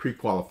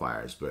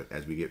pre-qualifiers, but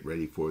as we get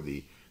ready for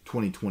the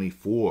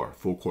 2024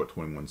 Full Court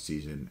 21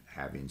 season,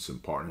 having some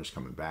partners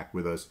coming back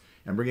with us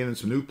and bringing in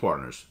some new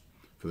partners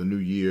for the new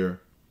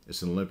year.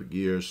 It's an Olympic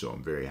year, so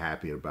I'm very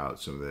happy about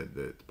some of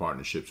the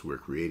partnerships we're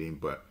creating.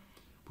 But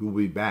we will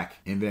be back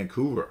in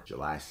Vancouver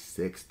July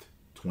 6th,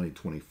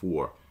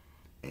 2024.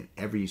 And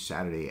every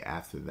Saturday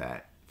after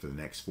that, for the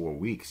next 4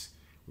 weeks,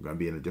 we're going to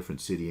be in a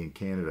different city in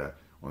Canada.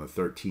 On the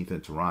 13th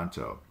in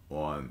Toronto,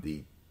 on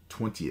the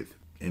 20th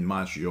in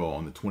Montreal,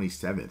 on the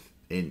 27th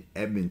in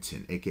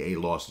Edmonton, aka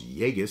Las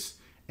Vegas,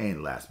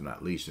 and last but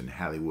not least in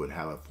Hollywood,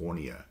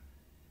 California.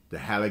 The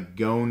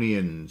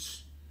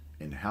Haligonians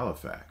in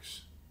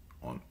Halifax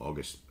on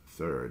August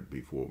 3rd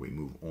before we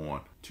move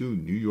on to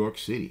New York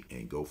City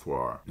and go for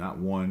our not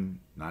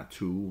 1, not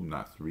 2,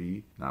 not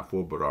 3, not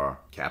 4, but our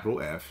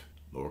capital F,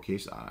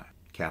 lowercase I,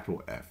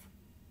 capital F,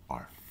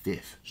 our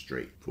 5th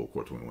straight Full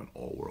Court 21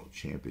 All-World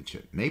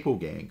Championship. Maple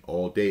Gang,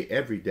 all day,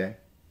 every day.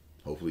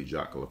 Hopefully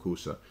Jacques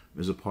Lacoussa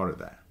is a part of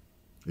that.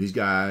 These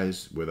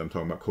guys, whether I'm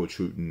talking about Coach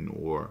Hooten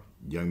or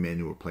young men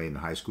who are playing the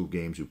high school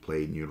games, who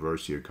played in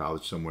university or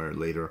college somewhere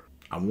later,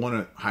 I want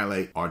to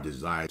highlight our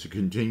desire to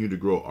continue to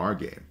grow our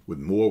game with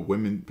more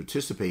women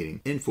participating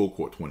in Full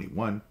Court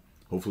 21.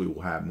 Hopefully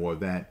we'll have more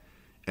of that.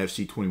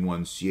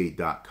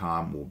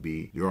 FC21ca.com will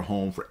be your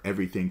home for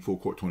everything Full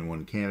Court 21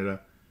 in Canada.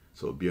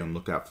 So be on the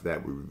lookout for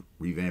that. We're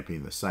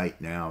revamping the site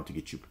now to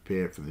get you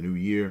prepared for the new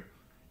year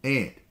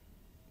and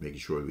making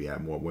sure we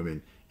have more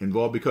women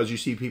involved, because you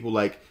see people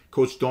like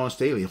Coach Dawn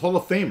Staley, Hall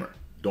of Famer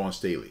Dawn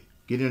Staley,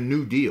 getting a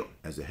new deal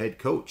as a head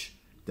coach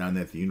down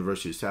at the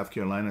University of South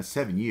Carolina,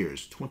 7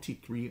 years,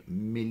 $23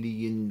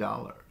 million,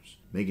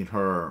 making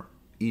her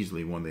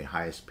easily one of the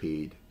highest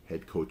paid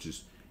head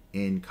coaches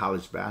in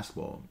college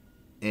basketball.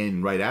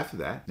 And right after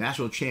that,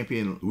 national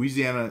champion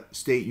Louisiana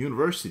State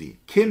University,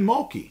 Kim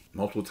Mulkey,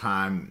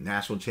 multiple-time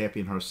national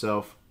champion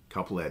herself,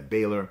 couple at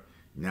Baylor,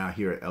 now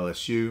here at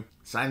LSU,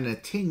 signing a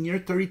 10-year,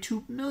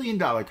 $32 million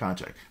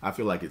contract. I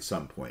feel like at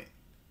some point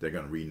they're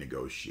going to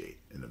renegotiate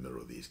in the middle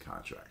of these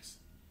contracts.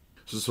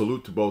 So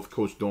salute to both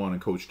Coach Dawn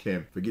and Coach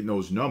Kim for getting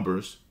those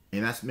numbers.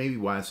 And that's maybe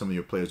why some of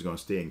your players are going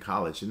to stay in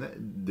college.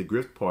 And the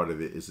grift part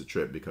of it is the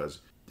trip, because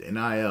the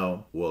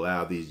NIL will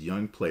allow these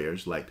young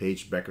players like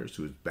Paige Beckers,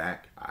 who's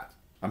back.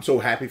 I'm so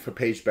happy for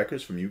Paige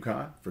Beckers from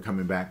UConn for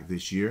coming back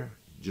this year.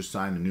 Just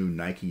signed a new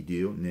Nike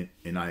deal,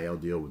 NIL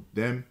deal with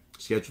them.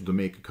 Scheduled to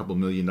make a couple $1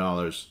 million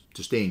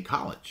to stay in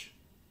college.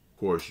 Of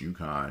course,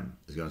 UConn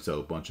is going to sell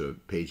a bunch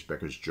of Paige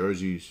Beckers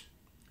jerseys.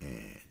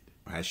 And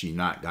has she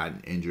not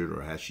gotten injured,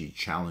 or has she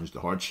challenged the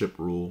hardship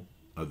rule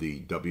of the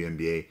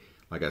WNBA?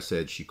 Like I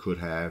said, she could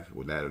have.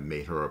 Would that have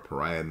made her a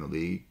pariah in the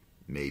league?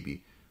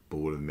 Maybe. But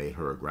would it have made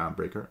her a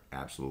groundbreaker?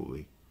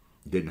 Absolutely.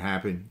 Didn't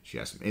happen. She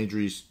has some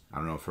injuries. I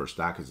don't know if her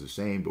stock is the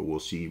same, but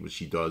we'll see what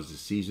she does this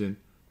season.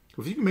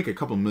 If you can make a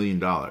couple $1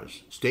 million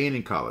staying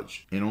in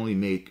college and only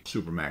make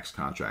Supermax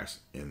contracts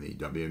in the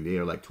WNBA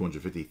are like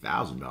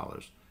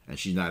 $250,000, and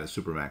she's not at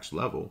Supermax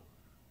level,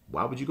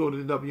 why would you go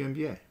to the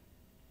WNBA?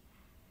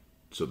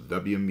 So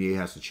the WNBA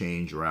has to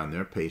change around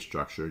their pay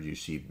structure. You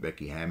see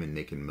Becky Hammon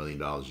making $1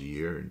 million a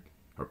year, and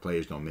her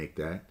players don't make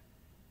that.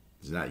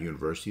 It's not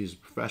universities,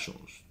 it's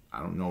professionals. I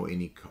don't know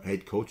any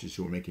head coaches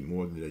who are making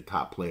more than the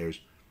top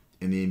players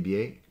in the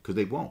NBA, because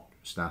they won't.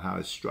 It's not how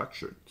it's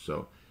structured.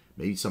 So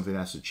maybe something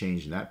has to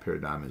change in that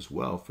paradigm as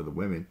well for the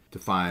women to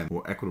find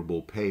more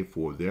equitable pay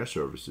for their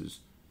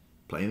services.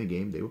 Playing the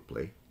game they would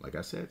play, like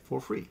I said,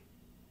 for free.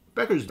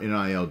 Becker's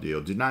NIL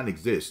deal did not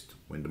exist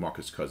when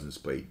DeMarcus Cousins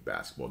played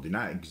basketball, did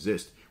not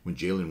exist when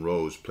Jalen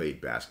Rose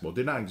played basketball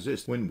did not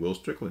exist when Will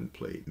Strickland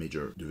played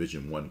major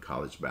Division I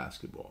college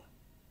basketball.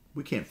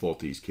 We can't fault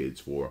these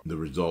kids for the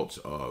results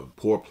of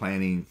poor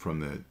planning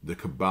from the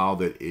cabal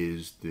that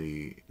is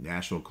the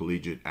National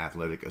Collegiate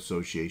Athletic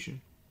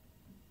Association.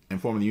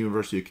 And former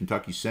University of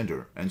Kentucky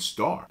center and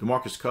star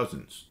DeMarcus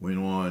Cousins went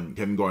on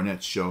Kevin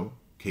Garnett's show,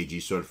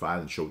 KG Certified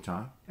and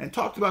Showtime, and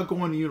talked about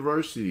going to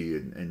university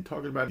and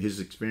talking about his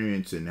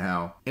experience and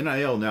how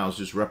NIL now is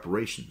just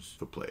reparations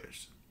for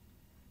players.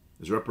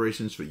 There's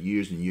reparations for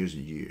years and years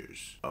and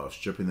years of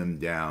stripping them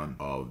down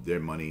of their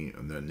money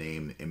and their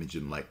name, image,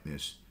 and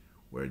likeness,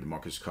 where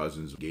DeMarcus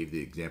Cousins gave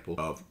the example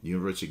of the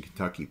University of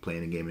Kentucky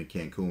playing a game in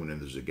Cancun,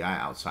 and there's a guy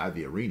outside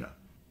the arena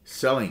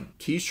selling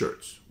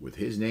t-shirts with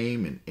his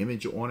name and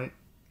image on it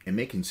and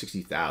making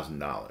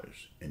 $60,000.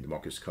 And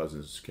DeMarcus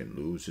Cousins can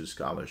lose his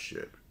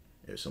scholarship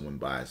if someone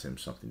buys him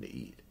something to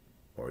eat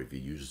or if he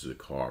uses a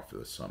car for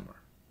the summer.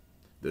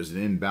 There's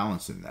an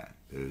imbalance in that.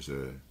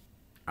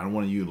 I don't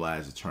want to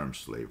utilize the term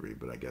slavery,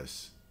 but I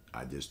guess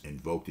I just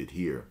invoked it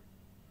here.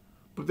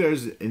 But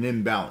there's an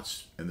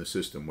imbalance in the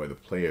system where the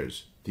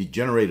players, the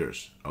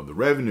generators of the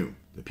revenue,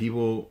 the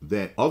people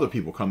that other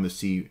people come to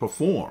see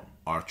perform,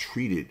 are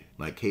treated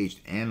like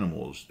caged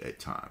animals at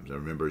times. I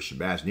remember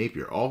Shabazz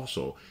Napier,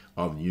 also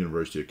of the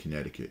University of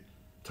Connecticut,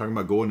 talking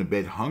about going to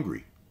bed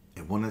hungry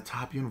at one of the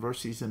top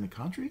universities in the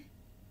country.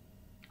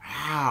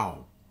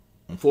 How?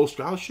 On full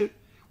scholarship?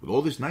 With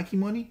all this Nike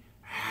money?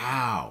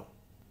 How?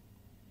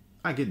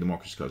 I get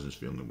DeMarcus Cousins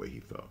feeling the way he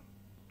felt.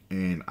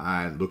 And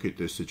I look at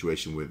this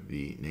situation with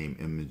the name,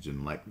 image,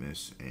 and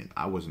likeness, and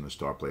I wasn't a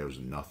star player. I was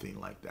nothing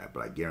like that.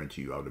 But I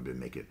guarantee you I would have been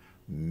making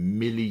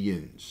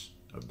millions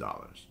of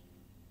dollars.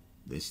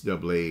 The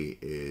NCAA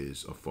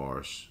is a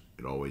farce.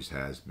 It always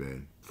has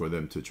been. For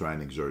them to try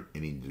and exert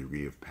any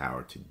degree of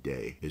power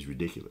today is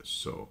ridiculous.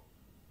 So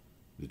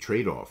the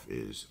trade-off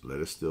is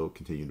let us still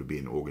continue to be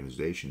an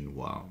organization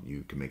while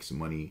you can make some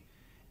money,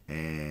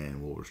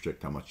 and we'll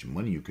restrict how much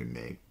money you can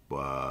make,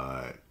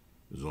 but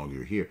as long as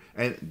you're here.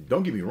 And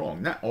don't get me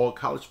wrong, not all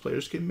college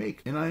players can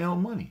make NIL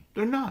money.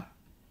 They're not.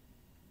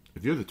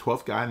 If you're the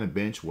 12th guy on the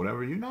bench,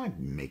 whatever, you're not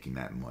making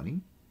that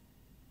money.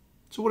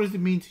 So what does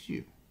it mean to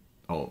you?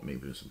 Oh,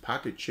 maybe some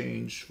pocket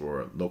change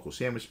for a local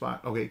sandwich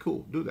spot. Okay,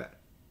 cool. Do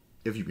that.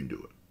 If you can do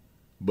it.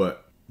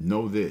 But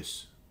know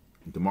this.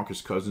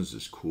 DeMarcus Cousins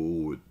is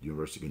cool with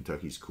University of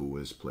Kentucky. He's cool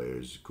with his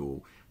players.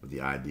 Cool with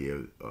the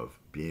idea of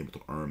being able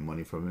to earn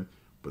money from it.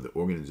 But the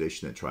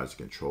organization that tries to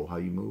control how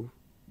you move,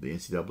 the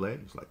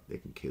NCAA, it's like they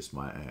can kiss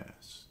my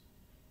ass.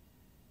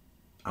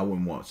 I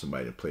wouldn't want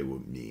somebody to play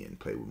with me and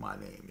play with my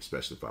name,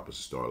 especially if I was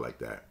a star like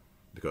that,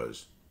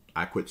 because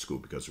I quit school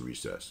because of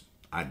recess.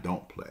 I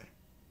don't play.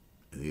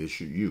 And neither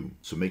should you.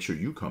 So make sure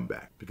you come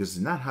back, because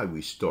it's not how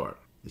we start,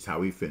 it's how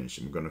we finish.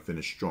 And we're going to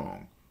finish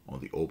strong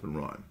on the open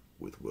run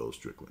with Will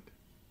Strickland.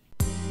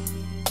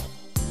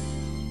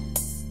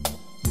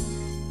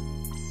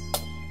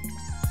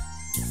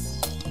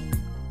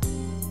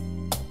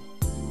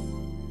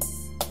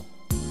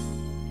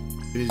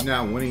 It is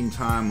now winning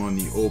time on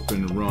the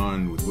open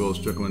run with Will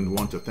Strickland. I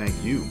want to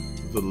thank you,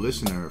 the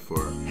listener,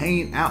 for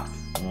hanging out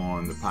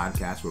on the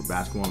podcast where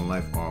basketball and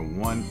life are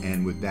one.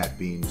 And with that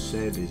being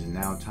said, it is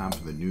now time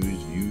for the news,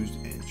 views,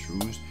 and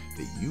truths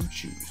that you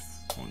choose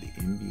on the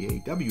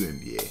NBA,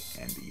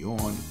 WNBA, and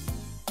beyond.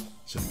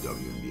 Some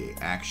WNBA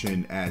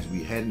action as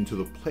we head into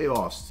the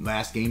playoffs.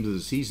 Last games of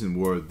the season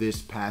were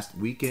this past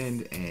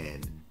weekend,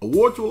 and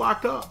awards were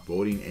locked up.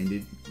 Voting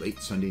ended late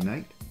Sunday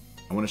night.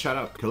 I want to shout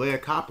out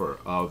Kalea Copper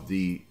of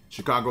the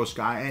Chicago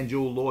Sky and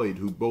Jewel Lloyd,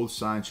 who both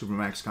signed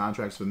Supermax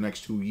contracts for the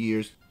next 2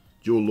 years.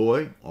 Jewel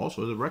Lloyd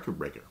also is a record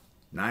breaker.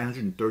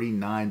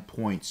 939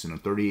 points in a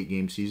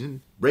 38-game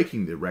season,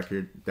 breaking the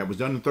record that was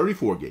done in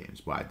 34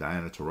 games by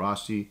Diana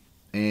Taurasi.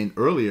 And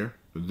earlier,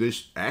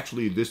 this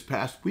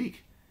past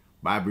week,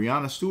 by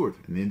Breanna Stewart,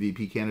 an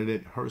MVP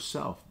candidate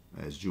herself,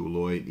 as Jewel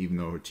Lloyd, even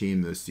though her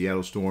team, the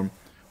Seattle Storm,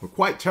 were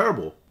quite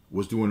terrible,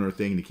 was doing her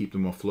thing to keep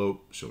them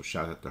afloat. So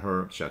shout out to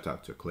her. Shout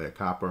out to Kalea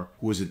Copper,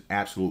 who was an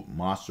absolute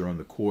monster on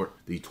the court,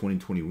 the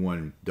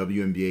 2021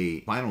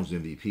 WNBA Finals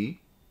MVP.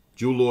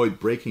 Jewel Lloyd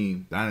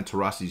breaking Diana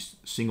Taurasi's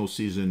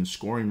single-season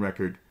scoring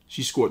record.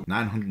 She scored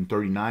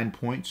 939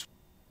 points.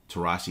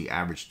 Taurasi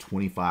averaged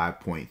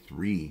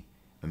 25.3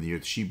 in the year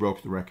that she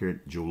broke the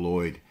record. Jewel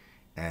Lloyd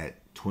at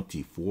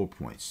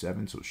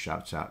 24.7. So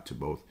shouts out to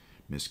both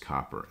Miss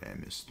Copper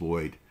and Miss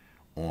Lloyd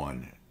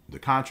on the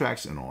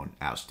contracts and on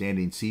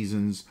outstanding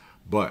seasons.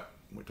 But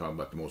we're talking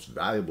about the most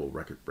valuable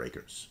record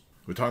breakers.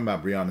 We're talking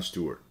about Breanna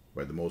Stewart,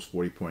 who had the most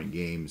 40-point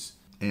games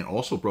and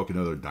also broke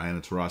another Diana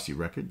Taurasi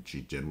record.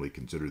 She's generally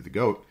considered the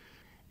GOAT.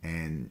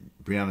 And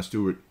Breanna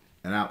Stewart,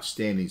 an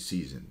outstanding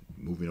season,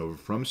 moving over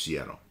from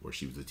Seattle, where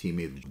she was a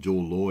teammate of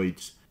Jewel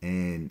Lloyd's,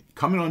 and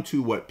coming on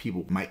to what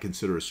people might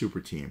consider a super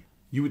team.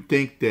 You would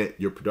think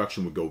that your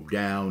production would go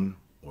down,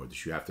 or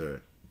that you have to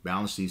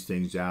balance these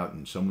things out,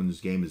 and someone's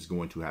game is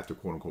going to have to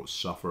quote-unquote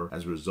suffer.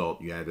 As a result,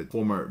 you had a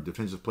former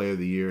Defensive Player of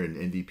the Year and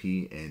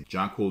MVP, and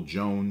Jonquel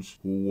Jones,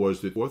 who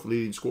was the fourth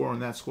leading scorer on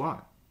that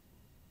squad.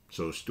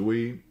 So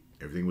Stewie,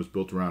 everything was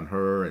built around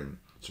her, and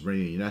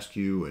Sabrina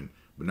Ionescu and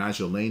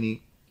Benajia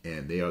Laney,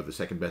 and they are the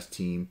second best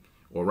team.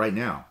 Or right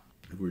now,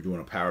 if we were doing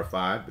a Power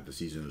 5, but the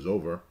season is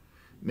over,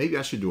 maybe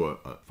I should do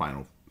a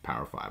final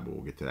Power 5, but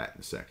we'll get to that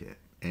in a second.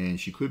 And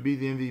she could be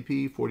the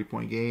MVP,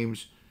 40-point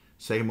games,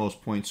 second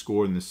most points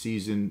scored in the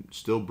season,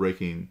 still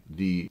breaking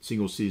the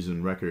single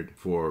season record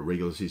for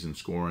regular season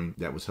scoring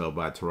that was held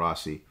by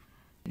Taurasi.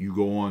 You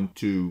go on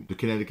to the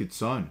Connecticut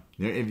Sun,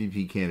 their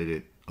MVP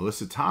candidate,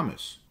 Alyssa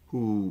Thomas,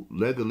 who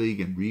led the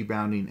league in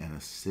rebounding and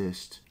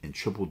assists and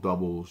triple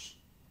doubles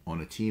on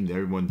a team that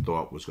everyone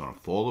thought was going to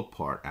fall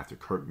apart after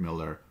Kirk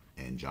Miller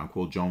and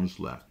Jonquel Jones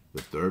left.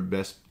 The third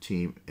best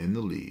team in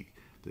the league,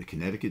 the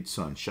Connecticut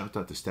Sun. Shout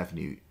out to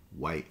Stephanie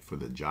White for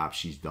the job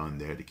she's done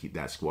there to keep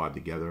that squad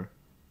together.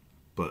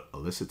 But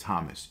Alyssa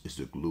Thomas is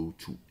the glue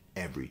to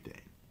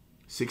everything.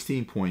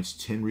 16 points,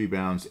 10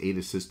 rebounds, 8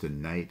 assists a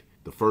night.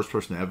 The first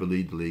person to ever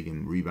lead the league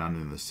in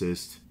rebounding and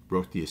assists.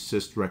 Broke the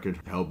assist record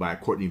held by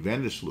Courtney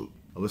Vandersloot.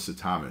 Alyssa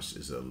Thomas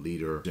is a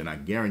leader, and I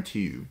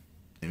guarantee you,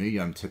 and maybe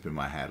I'm tipping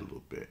my hat a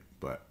little bit,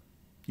 but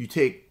you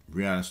take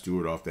Breanna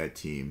Stewart off that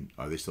team,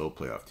 are they still a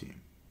playoff team?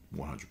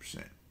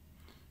 100%.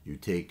 You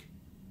take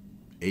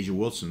A'ja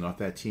Wilson off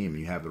that team, and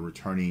you have the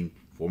returning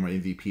former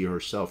MVP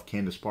herself,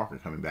 Candace Parker,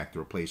 coming back to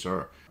replace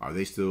her. Are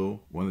they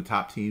still one of the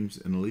top teams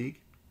in the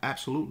league?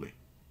 Absolutely.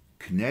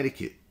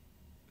 Connecticut,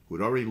 who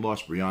had already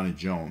lost Brianna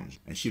Jones,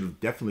 and she would have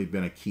definitely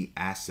been a key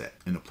asset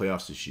in the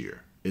playoffs this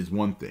year, is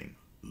one thing.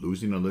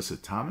 Losing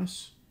Alyssa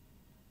Thomas,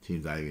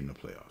 team's not even in the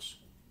playoffs.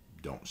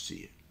 Don't see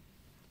it.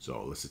 So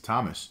Alyssa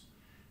Thomas,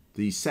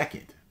 the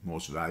second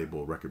most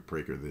valuable record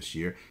breaker this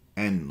year.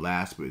 And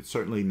last but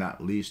certainly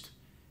not least,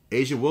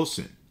 A'ja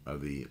Wilson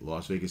of the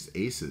Las Vegas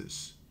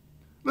Aces.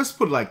 Let's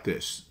put it like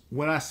this.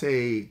 When I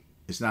say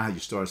it's not how you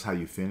start, it's how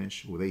you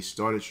finish. Well, they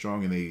started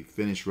strong and they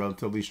finished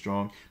relatively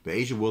strong. But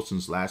A'ja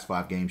Wilson's last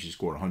 5 games, she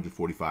scored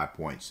 145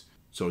 points.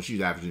 So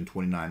she's averaging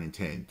 29 and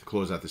 10 to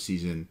close out the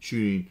season,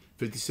 shooting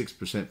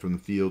 56% from the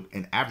field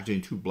and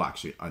averaging 2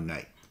 blocks a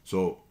night.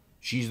 So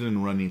she's in the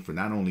running for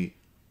not only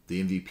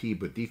the MVP,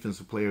 but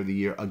Defensive Player of the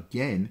Year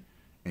again.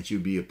 And she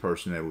would be a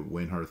person that would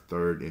win her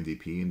 3rd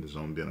MVP. And there's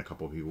only been a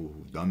couple of people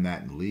who've done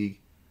that in the league.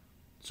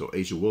 So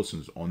A'ja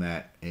Wilson's on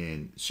that.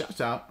 And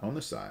shouts out on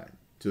the side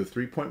to the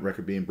 3-point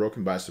record being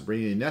broken by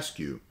Sabrina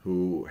Ionescu,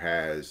 who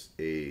has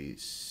a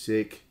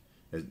sick,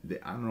 I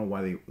don't know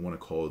why they want to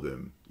call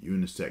them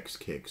unisex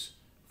kicks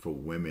for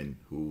women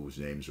whose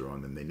names are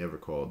on them. They never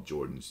called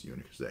Jordan's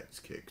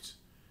unisex kicks.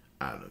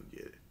 I don't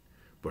get it.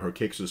 But her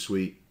kicks are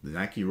sweet. The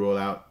Nike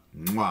rollout,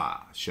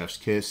 mwah, chef's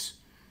kiss.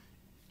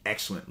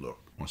 Excellent look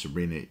on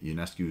Sabrina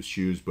Ionescu's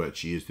shoes, but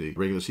she is the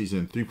regular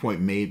season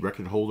 3-point made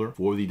record holder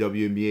for the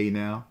WNBA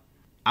now.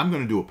 I'm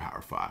going to do a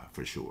Power 5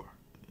 for sure.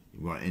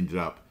 We're going to end it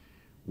up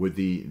with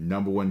the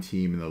number 1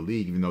 team in the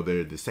league, even though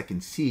they're the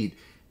 2nd seed,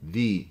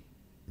 the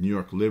New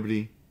York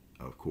Liberty.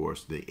 Of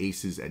course, the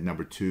Aces at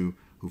number 2,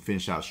 who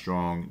finished out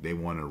strong. They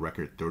won a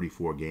record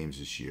 34 games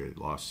this year.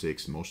 They lost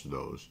 6, most of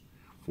those,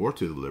 4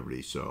 to the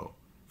Liberty. So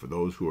for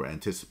those who are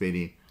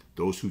anticipating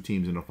those 2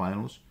 teams in the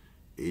finals,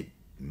 it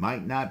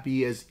might not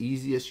be as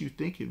easy as you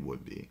think it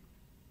would be.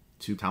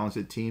 2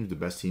 talented teams, the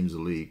best teams in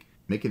the league,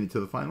 making it to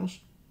the finals.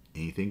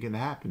 Anything can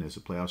happen as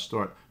the playoffs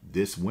start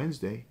this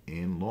Wednesday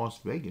in Las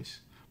Vegas.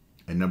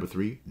 At number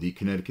 3, the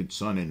Connecticut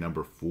Sun. At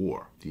number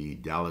 4, the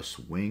Dallas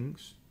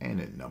Wings.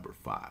 And at number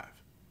 5,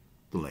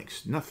 the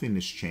Lynx. Nothing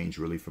has changed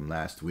really from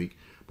last week,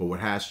 but what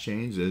has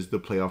changed is the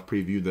playoff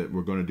preview that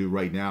we're going to do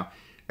right now,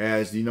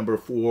 as the number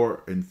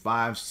 4 and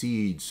 5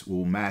 seeds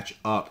will match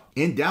up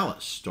in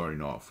Dallas,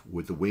 starting off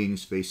with the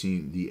Wings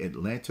facing the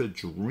Atlanta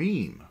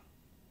Dream.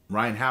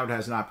 Ryan Howard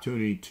has an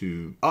opportunity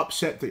to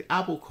upset the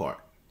apple cart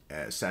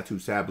as Satu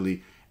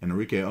Sabally and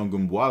Enrique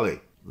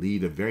Ongumbuale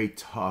lead a very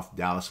tough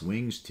Dallas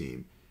Wings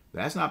team.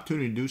 That's an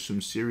opportunity to do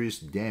some serious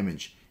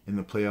damage in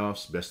the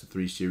playoffs. Best of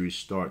 3 series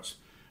starts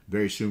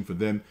very soon for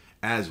them,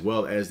 as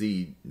well as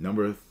the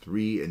number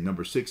 3 and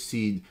number 6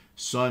 seed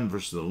Sun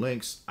versus the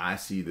Lynx. I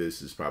see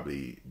this as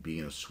probably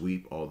being a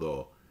sweep,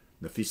 although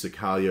Napheesa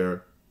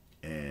Collier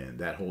and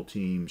that whole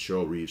team,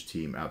 Cheryl Reeves'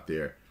 team out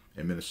there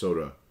in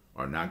Minnesota,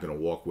 are not going to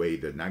walk away.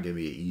 They're not going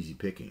to be easy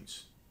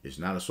pickings. It's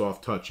not a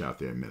soft touch out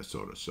there in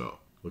Minnesota, so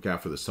look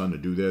out for the Sun to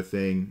do their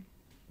thing.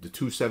 The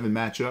 2-7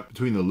 matchup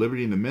between the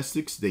Liberty and the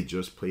Mystics, they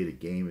just played a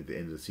game at the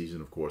end of the season.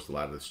 Of course, a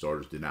lot of the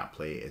starters did not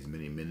play as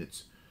many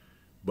minutes.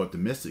 But the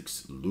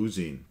Mystics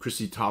losing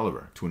Chrissy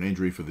Tolliver to an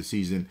injury for the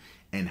season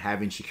and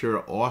having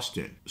Shakira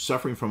Austin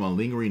suffering from a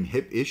lingering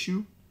hip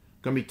issue,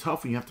 going to be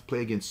tough when you have to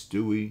play against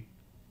Stewie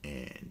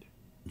and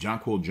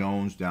Jonquel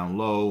Jones down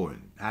low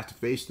and have to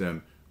face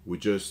them with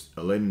just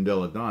Elena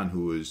Delle Donne,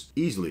 who is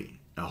easily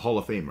a Hall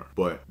of Famer,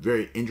 but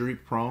very injury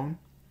prone.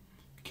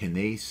 Can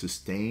they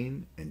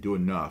sustain and do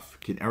enough?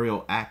 Can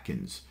Ariel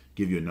Atkins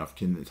give you enough?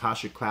 Can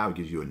Natasha Cloud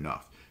give you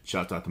enough?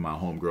 Shout out to my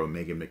homegirl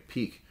Megan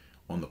McPeak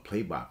on the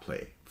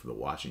play-by-play for the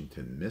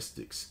Washington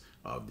Mystics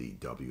of the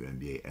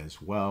WNBA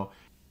as well.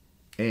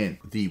 And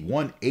the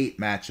 1-8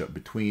 matchup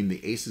between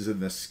the Aces in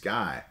the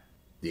Sky.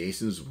 The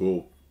Aces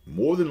will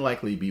more than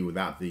likely be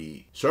without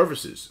the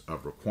services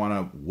of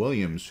Raquana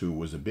Williams, who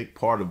was a big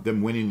part of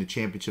them winning the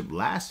championship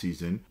last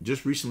season.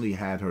 Just recently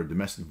had her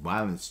domestic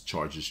violence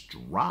charges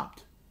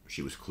dropped.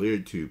 She was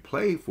cleared to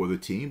play for the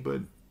team,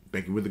 but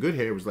Becky with the good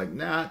hair was like,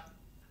 nah,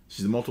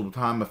 she's a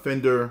multiple-time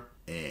offender,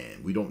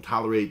 and we don't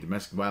tolerate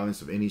domestic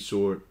violence of any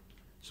sort.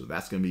 So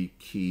that's going to be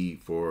key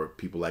for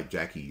people like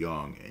Jackie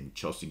Young and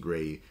Chelsea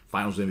Gray,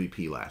 Finals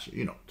MVP last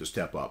year, to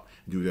step up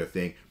and do their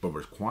thing. But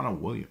Raquana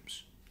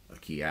Williams, a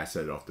key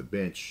asset off the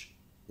bench,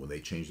 will they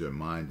change their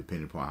mind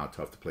depending upon how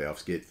tough the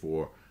playoffs get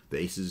for the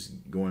Aces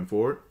going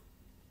forward?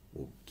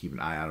 We'll keep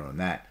an eye out on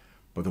that.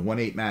 But the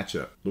 1-8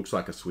 matchup looks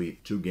like a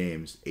sweep. 2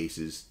 games,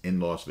 Aces in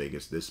Las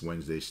Vegas this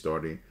Wednesday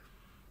starting.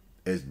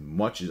 As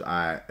much as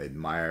I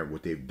admire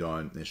what they've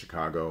done in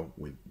Chicago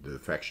with the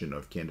defection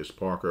of Candace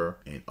Parker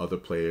and other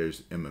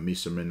players, Emma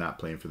Mieserman not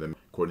playing for them,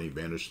 Courtney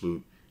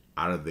Vandersloot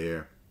out of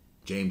there,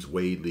 James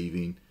Wade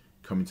leaving,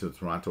 coming to the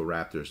Toronto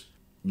Raptors.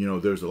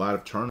 There's a lot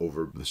of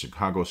turnover. The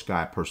Chicago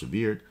Sky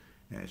persevered,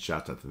 and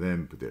shouts out to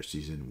them, but their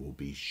season will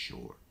be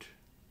short.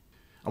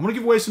 I want to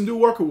give away some New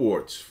Work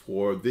Awards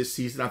for this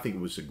season. I think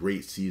it was a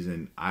great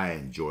season. I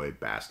enjoy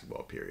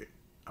basketball, period.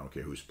 I don't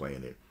care who's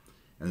playing it.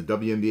 And the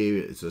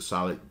WNBA is a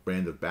solid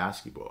brand of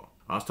basketball.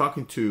 I was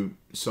talking to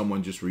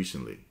someone just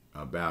recently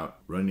about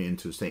running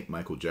into St.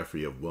 Michael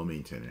Jeffrey of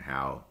Wilmington and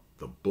how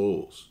the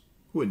Bulls,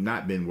 who had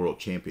not been world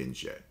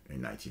champions yet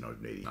in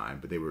 1989,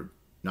 but they were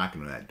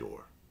knocking on that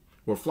door,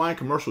 were flying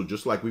commercial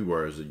just like we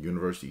were as a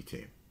university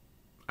team.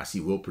 I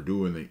see Will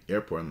Perdue in the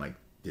airport. I'm like,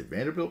 did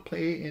Vanderbilt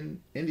play in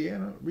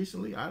Indiana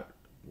recently?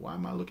 Why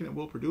am I looking at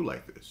Will Perdue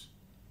like this?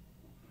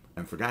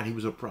 And forgot he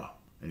was a pro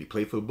and he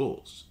played for the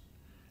Bulls.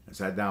 And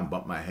sat down,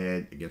 bumped my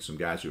head against some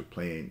guys who were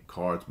playing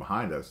cards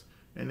behind us,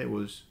 and it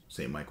was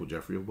St. Michael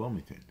Jeffrey of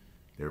Wilmington.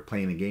 They were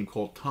playing a game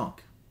called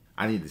Tunk.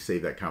 I need to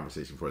save that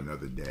conversation for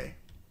another day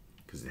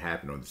because it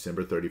happened on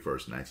December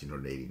 31st,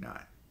 1989.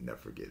 Never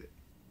forget it.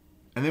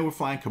 And they were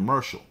flying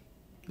commercial.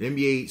 The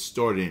NBA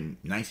started in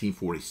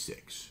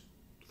 1946.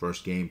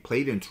 First game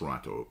played in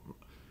Toronto.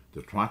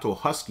 The Toronto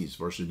Huskies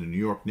versus the New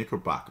York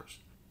Knickerbockers.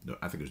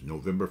 I think it was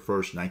November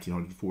 1st,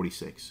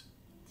 1946.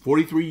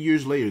 43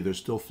 years later, they're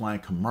still flying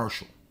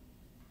commercial.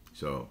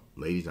 So,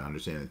 ladies, I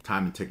understand that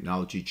time and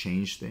technology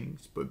change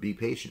things, but be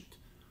patient.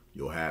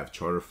 You'll have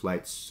charter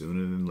flights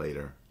sooner than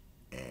later,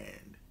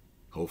 and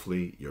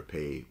hopefully your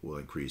pay will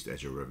increase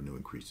as your revenue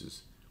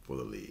increases for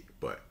the league.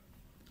 But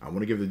I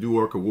want to give the Do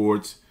Work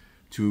Awards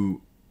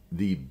to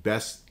the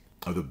best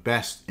of the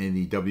best in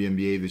the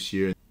WNBA this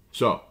year.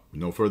 So,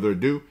 with no further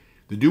ado,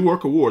 the Do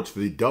Work Awards for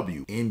the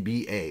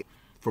WNBA.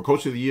 For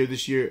Coach of the Year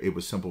this year, it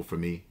was simple for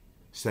me.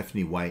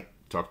 Stephanie White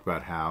talked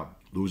about how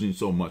losing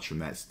so much from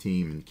that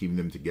team and keeping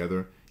them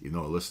together, even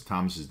though Alyssa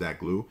Thomas is that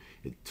glue,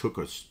 it took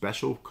a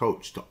special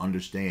coach to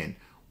understand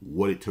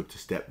what it took to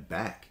step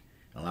back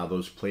and allow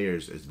those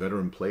players, as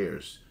veteran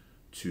players,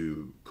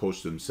 to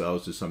coach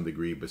themselves to some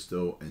degree, but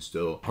still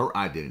instill her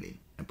identity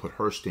and put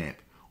her stamp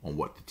on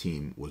what the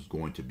team was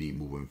going to be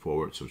moving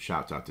forward. So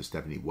shouts out to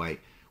Stephanie White.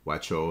 Who I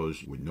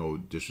chose, with no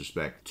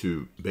disrespect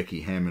to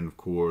Becky Hammon, of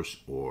course,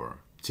 or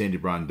Sandy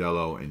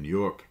Brondello in New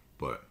York,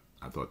 but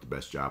I thought the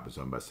best job was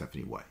done by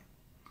Stephanie White.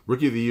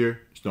 Rookie of the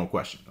Year, it's no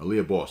question.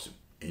 Aaliyah Boston,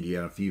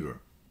 Indiana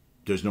Fever.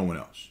 There's no one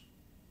else.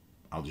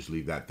 I'll just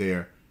leave that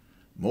there.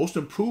 Most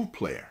Improved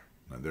Player.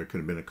 Now, there could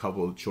have been a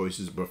couple of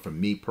choices, but for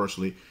me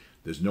personally,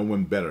 there's no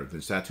one better than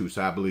Satou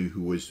Sabally,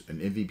 who was an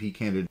MVP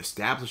candidate.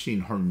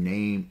 Establishing her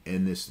name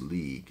in this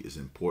league is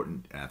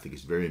important, and I think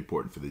it's very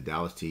important for the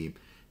Dallas team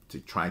to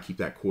try and keep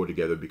that core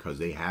together because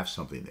they have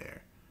something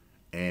there.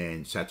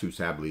 And Satou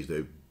Sabally is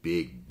a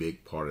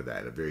big part of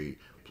that, a very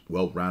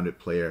well-rounded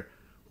player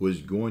who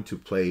is going to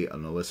play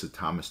an Alyssa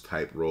Thomas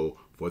type role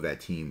for that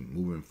team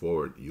moving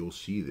forward. You'll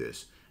see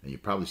this, and you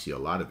probably see a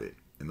lot of it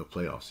in the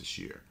playoffs this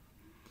year.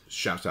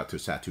 Shouts out to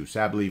Satou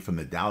Sabally from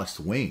the Dallas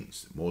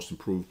Wings, Most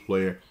Improved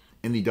Player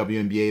in the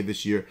WNBA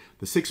this year.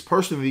 The 6th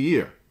Person of the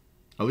Year,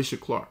 Alicia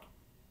Clark,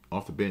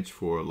 off the bench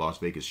for Las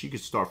Vegas. She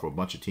could start for a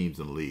bunch of teams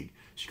in the league.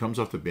 She comes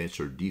off the bench.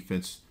 Her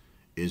defense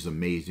is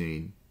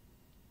amazing.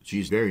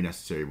 She's very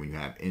necessary when you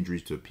have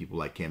injuries to people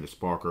like Candace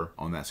Parker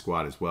on that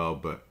squad as well,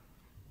 but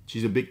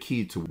she's a big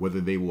key to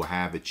whether they will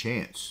have a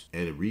chance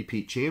at a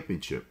repeat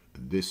championship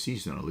this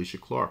season. Alicia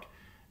Clark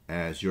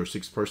as your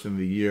 6th Person of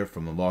the Year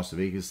from the Las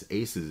Vegas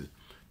Aces.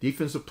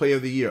 Defensive Player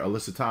of the Year,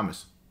 Alyssa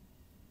Thomas.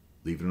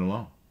 Leave it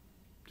alone.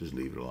 Just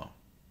leave it alone.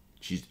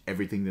 She's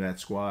everything to that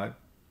squad.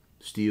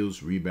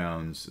 Steals,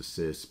 rebounds,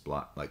 assists,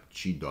 block. Like,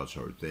 she does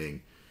her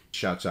thing.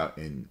 Shouts out,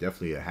 and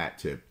definitely a hat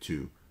tip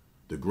to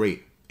the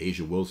great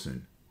A'ja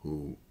Wilson,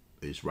 who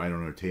is right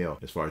on her tail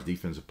as far as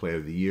Defensive Player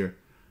of the Year.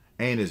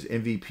 And as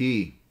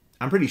MVP,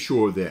 I'm pretty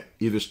sure that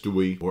either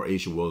Stewie or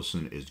A'ja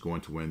Wilson is going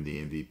to win the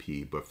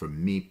MVP. But for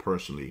me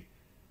personally,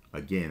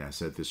 again, I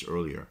said this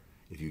earlier,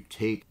 if you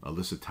take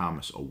Alyssa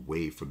Thomas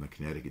away from the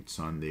Connecticut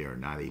Sun, they are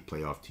not a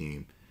playoff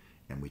team.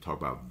 And we talk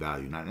about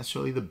value, not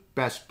necessarily the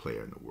best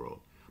player in the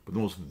world, But the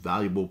most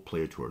valuable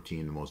player to our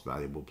team, the most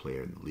valuable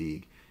player in the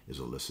league, is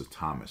Alyssa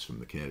Thomas from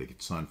the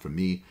Connecticut Sun for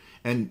me.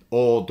 And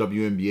all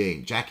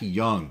WNBA. Jackie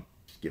Young,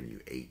 she's giving you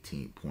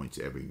 18 points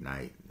every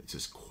night. It's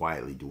just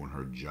quietly doing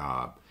her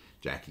job.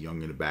 Jackie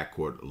Young in the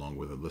backcourt along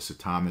with Alyssa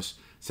Thomas,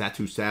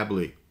 Satu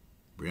Sabally,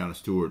 Breanna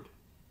Stewart,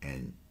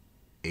 and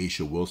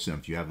Aisha Wilson.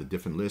 If you have a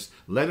different list,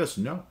 let us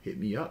know. Hit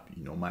me up.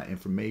 You know my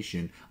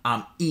information.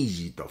 I'm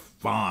easy to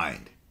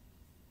find.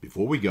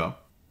 Before we go,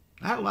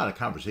 I had a lot of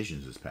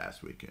conversations this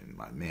past weekend.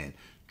 My man,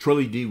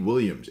 Trilly D.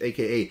 Williams,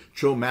 a.k.a.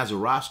 Trill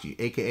Mazurowski,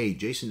 a.k.a.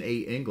 Jason A.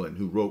 England,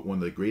 who wrote one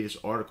of the greatest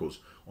articles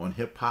on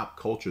hip-hop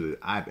culture that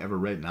I've ever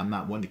read, and I'm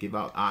not one to give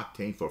out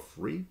Octane for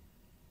free.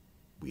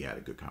 We had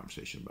a good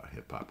conversation about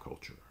hip-hop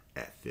culture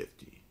at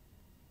 50.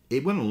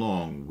 It went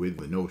along with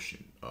the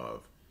notion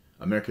of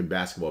American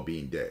basketball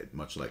being dead,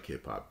 much like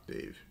hip-hop.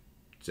 Dave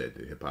said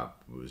that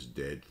hip-hop was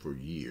dead for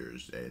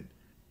years, and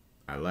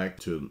I like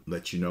to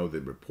let you know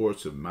that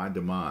reports of my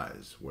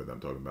demise, whether I'm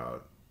talking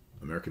about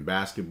American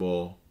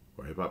basketball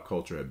or hip-hop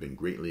culture, have been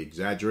greatly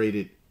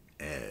exaggerated,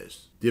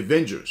 as the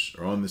Avengers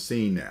are on the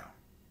scene now.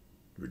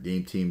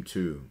 Redeem Team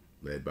 2,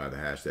 led by the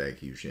hashtag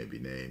He Who Shan't Be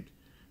Named.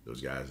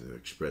 Those guys have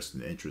expressed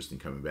an interest in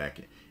coming back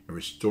and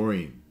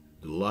restoring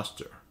the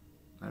luster.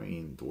 I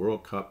mean, the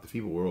World Cup, the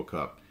FIBA World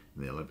Cup,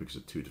 and the Olympics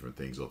are two different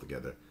things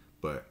altogether.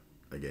 But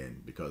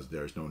again, because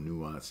there's no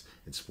nuance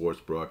in sports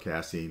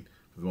broadcasting,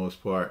 for the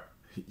most part,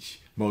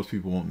 most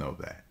people won't know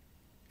that.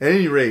 At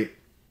any rate,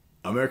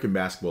 American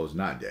basketball is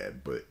not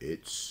dead, but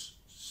it's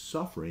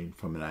suffering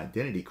from an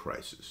identity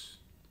crisis.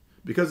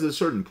 Because at a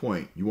certain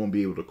point, you won't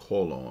be able to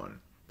call on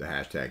the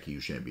hashtag He Who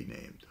Shan't Be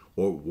Named,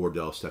 or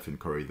Wardell Stephen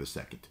Curry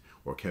II,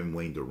 or Kevin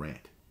Wayne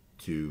Durant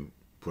to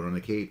put on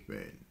a cape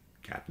and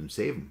Captain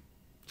Save him.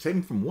 Save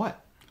him from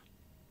what?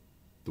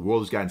 The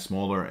world has gotten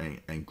smaller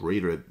and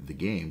greater at the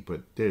game,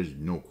 but there's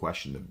no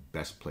question the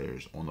best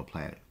players on the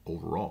planet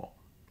overall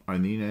are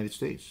in the United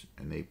States,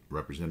 and they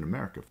represent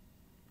America.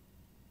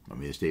 I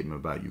made a statement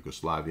about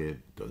Yugoslavia.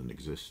 It doesn't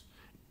exist.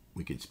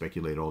 We can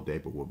speculate all day,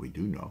 but what we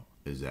do know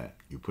is that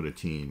you put a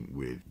team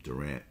with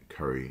Durant,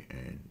 Curry,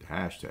 and the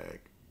hashtag,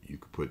 you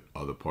could put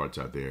other parts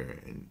out there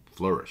and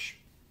flourish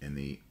in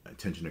the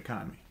attention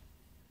economy.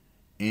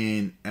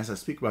 And as I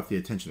speak about the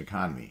attention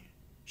economy,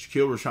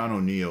 Shaquille Rashawn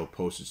O'Neal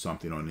posted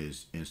something on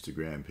his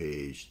Instagram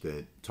page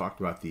that talked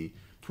about the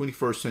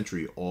 21st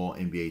century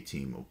All-NBA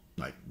team,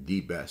 like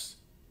the best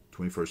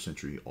 21st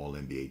century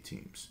All-NBA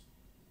teams.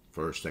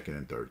 First, second,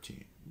 and third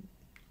team.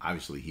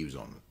 Obviously, he was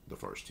on the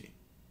first team.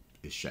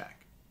 It's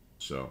Shaq.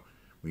 So,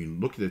 when you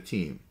look at the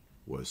team,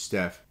 was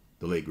Steph,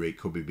 the late, great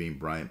Kobe Bean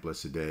Bryant,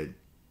 blessed dead,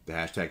 the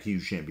hashtag He Who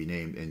Shan't Be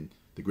Named, and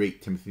the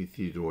great Timothy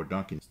Theodore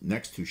Duncan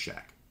next to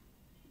Shaq.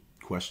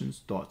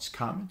 Questions, thoughts,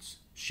 comments?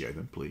 Share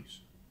them, please.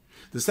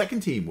 The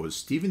second team was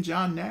Stephen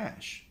John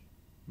Nash.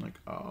 I'm like,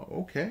 oh,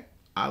 okay.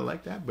 I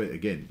like that. But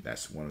again,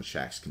 that's one of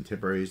Shaq's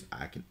contemporaries.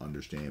 I can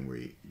understand where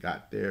he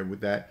got there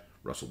with that.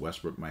 Russell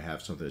Westbrook might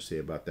have something to say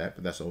about that,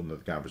 but that's a whole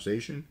nother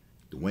conversation.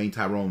 Dwayne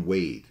Tyrone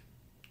Wade,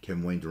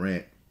 Kevin Wayne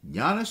Durant,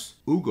 Giannis,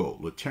 Ugo,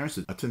 Laterence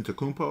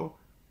Antetokounmpo,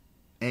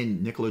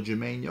 and Nikola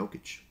Jermaine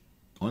Jokic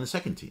on the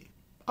second team.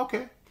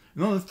 Okay.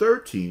 And on the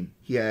third team,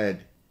 he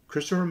had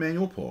Christopher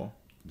Emmanuel Paul,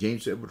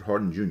 James Edward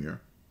Harden Jr.,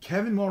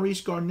 Kevin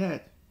Maurice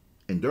Garnett,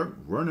 and Dirk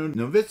Werner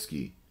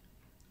Nowitzki.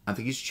 I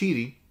think he's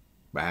cheating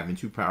by having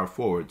two power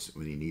forwards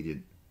when he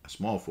needed a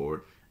small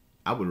forward.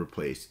 I would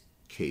replace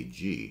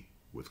KG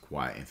with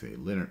Kawhi Anthony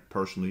Leonard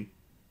personally,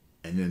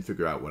 and then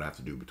figure out what I have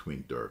to do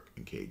between Dirk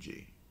and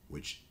KG.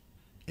 Which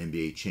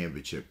NBA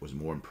championship was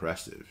more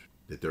impressive?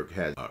 That Dirk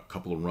had a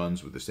couple of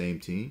runs with the same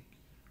team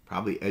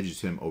probably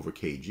edges him over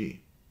KG.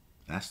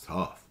 That's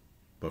tough.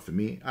 But for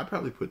me, I'd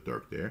probably put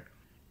Dirk there.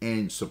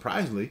 And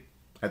surprisingly,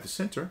 at the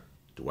center,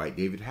 Dwight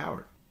David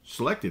Howard,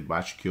 selected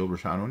by Shaquille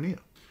Rashawn O'Neal.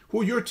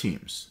 Who are your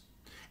teams?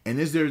 And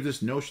is there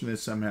this notion that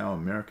somehow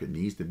America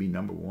needs to be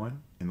number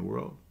one in the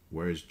world,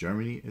 whereas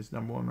Germany is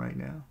number one right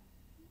now?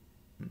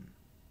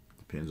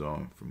 Depends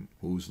on from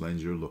whose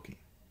lens you're looking.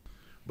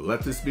 But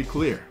let this be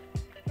clear,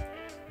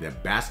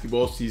 that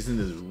basketball season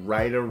is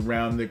right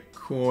around the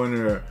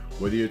corner,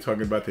 whether you're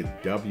talking about the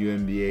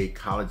WNBA,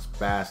 college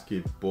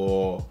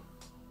basketball,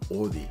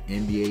 or the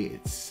NBA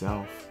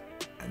itself.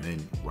 And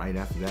then right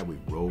after that, we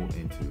roll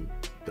into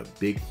the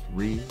Big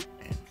Three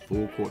and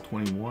Full Court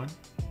 21.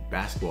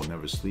 Basketball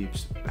never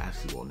sleeps.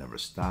 Basketball never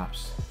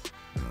stops.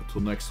 And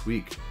until next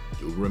week,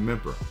 do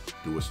remember,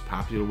 do what's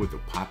popular with the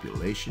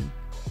population.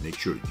 Make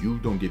sure you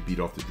don't get beat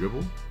off the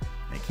dribble.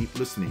 And keep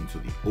listening to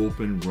The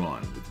Open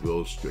Run with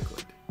Will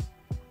Strickland.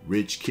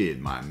 Rich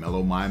Kid, my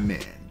mellow, my man.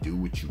 Do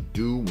what you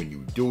do when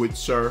you do it,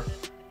 sir.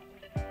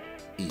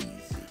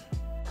 Easy.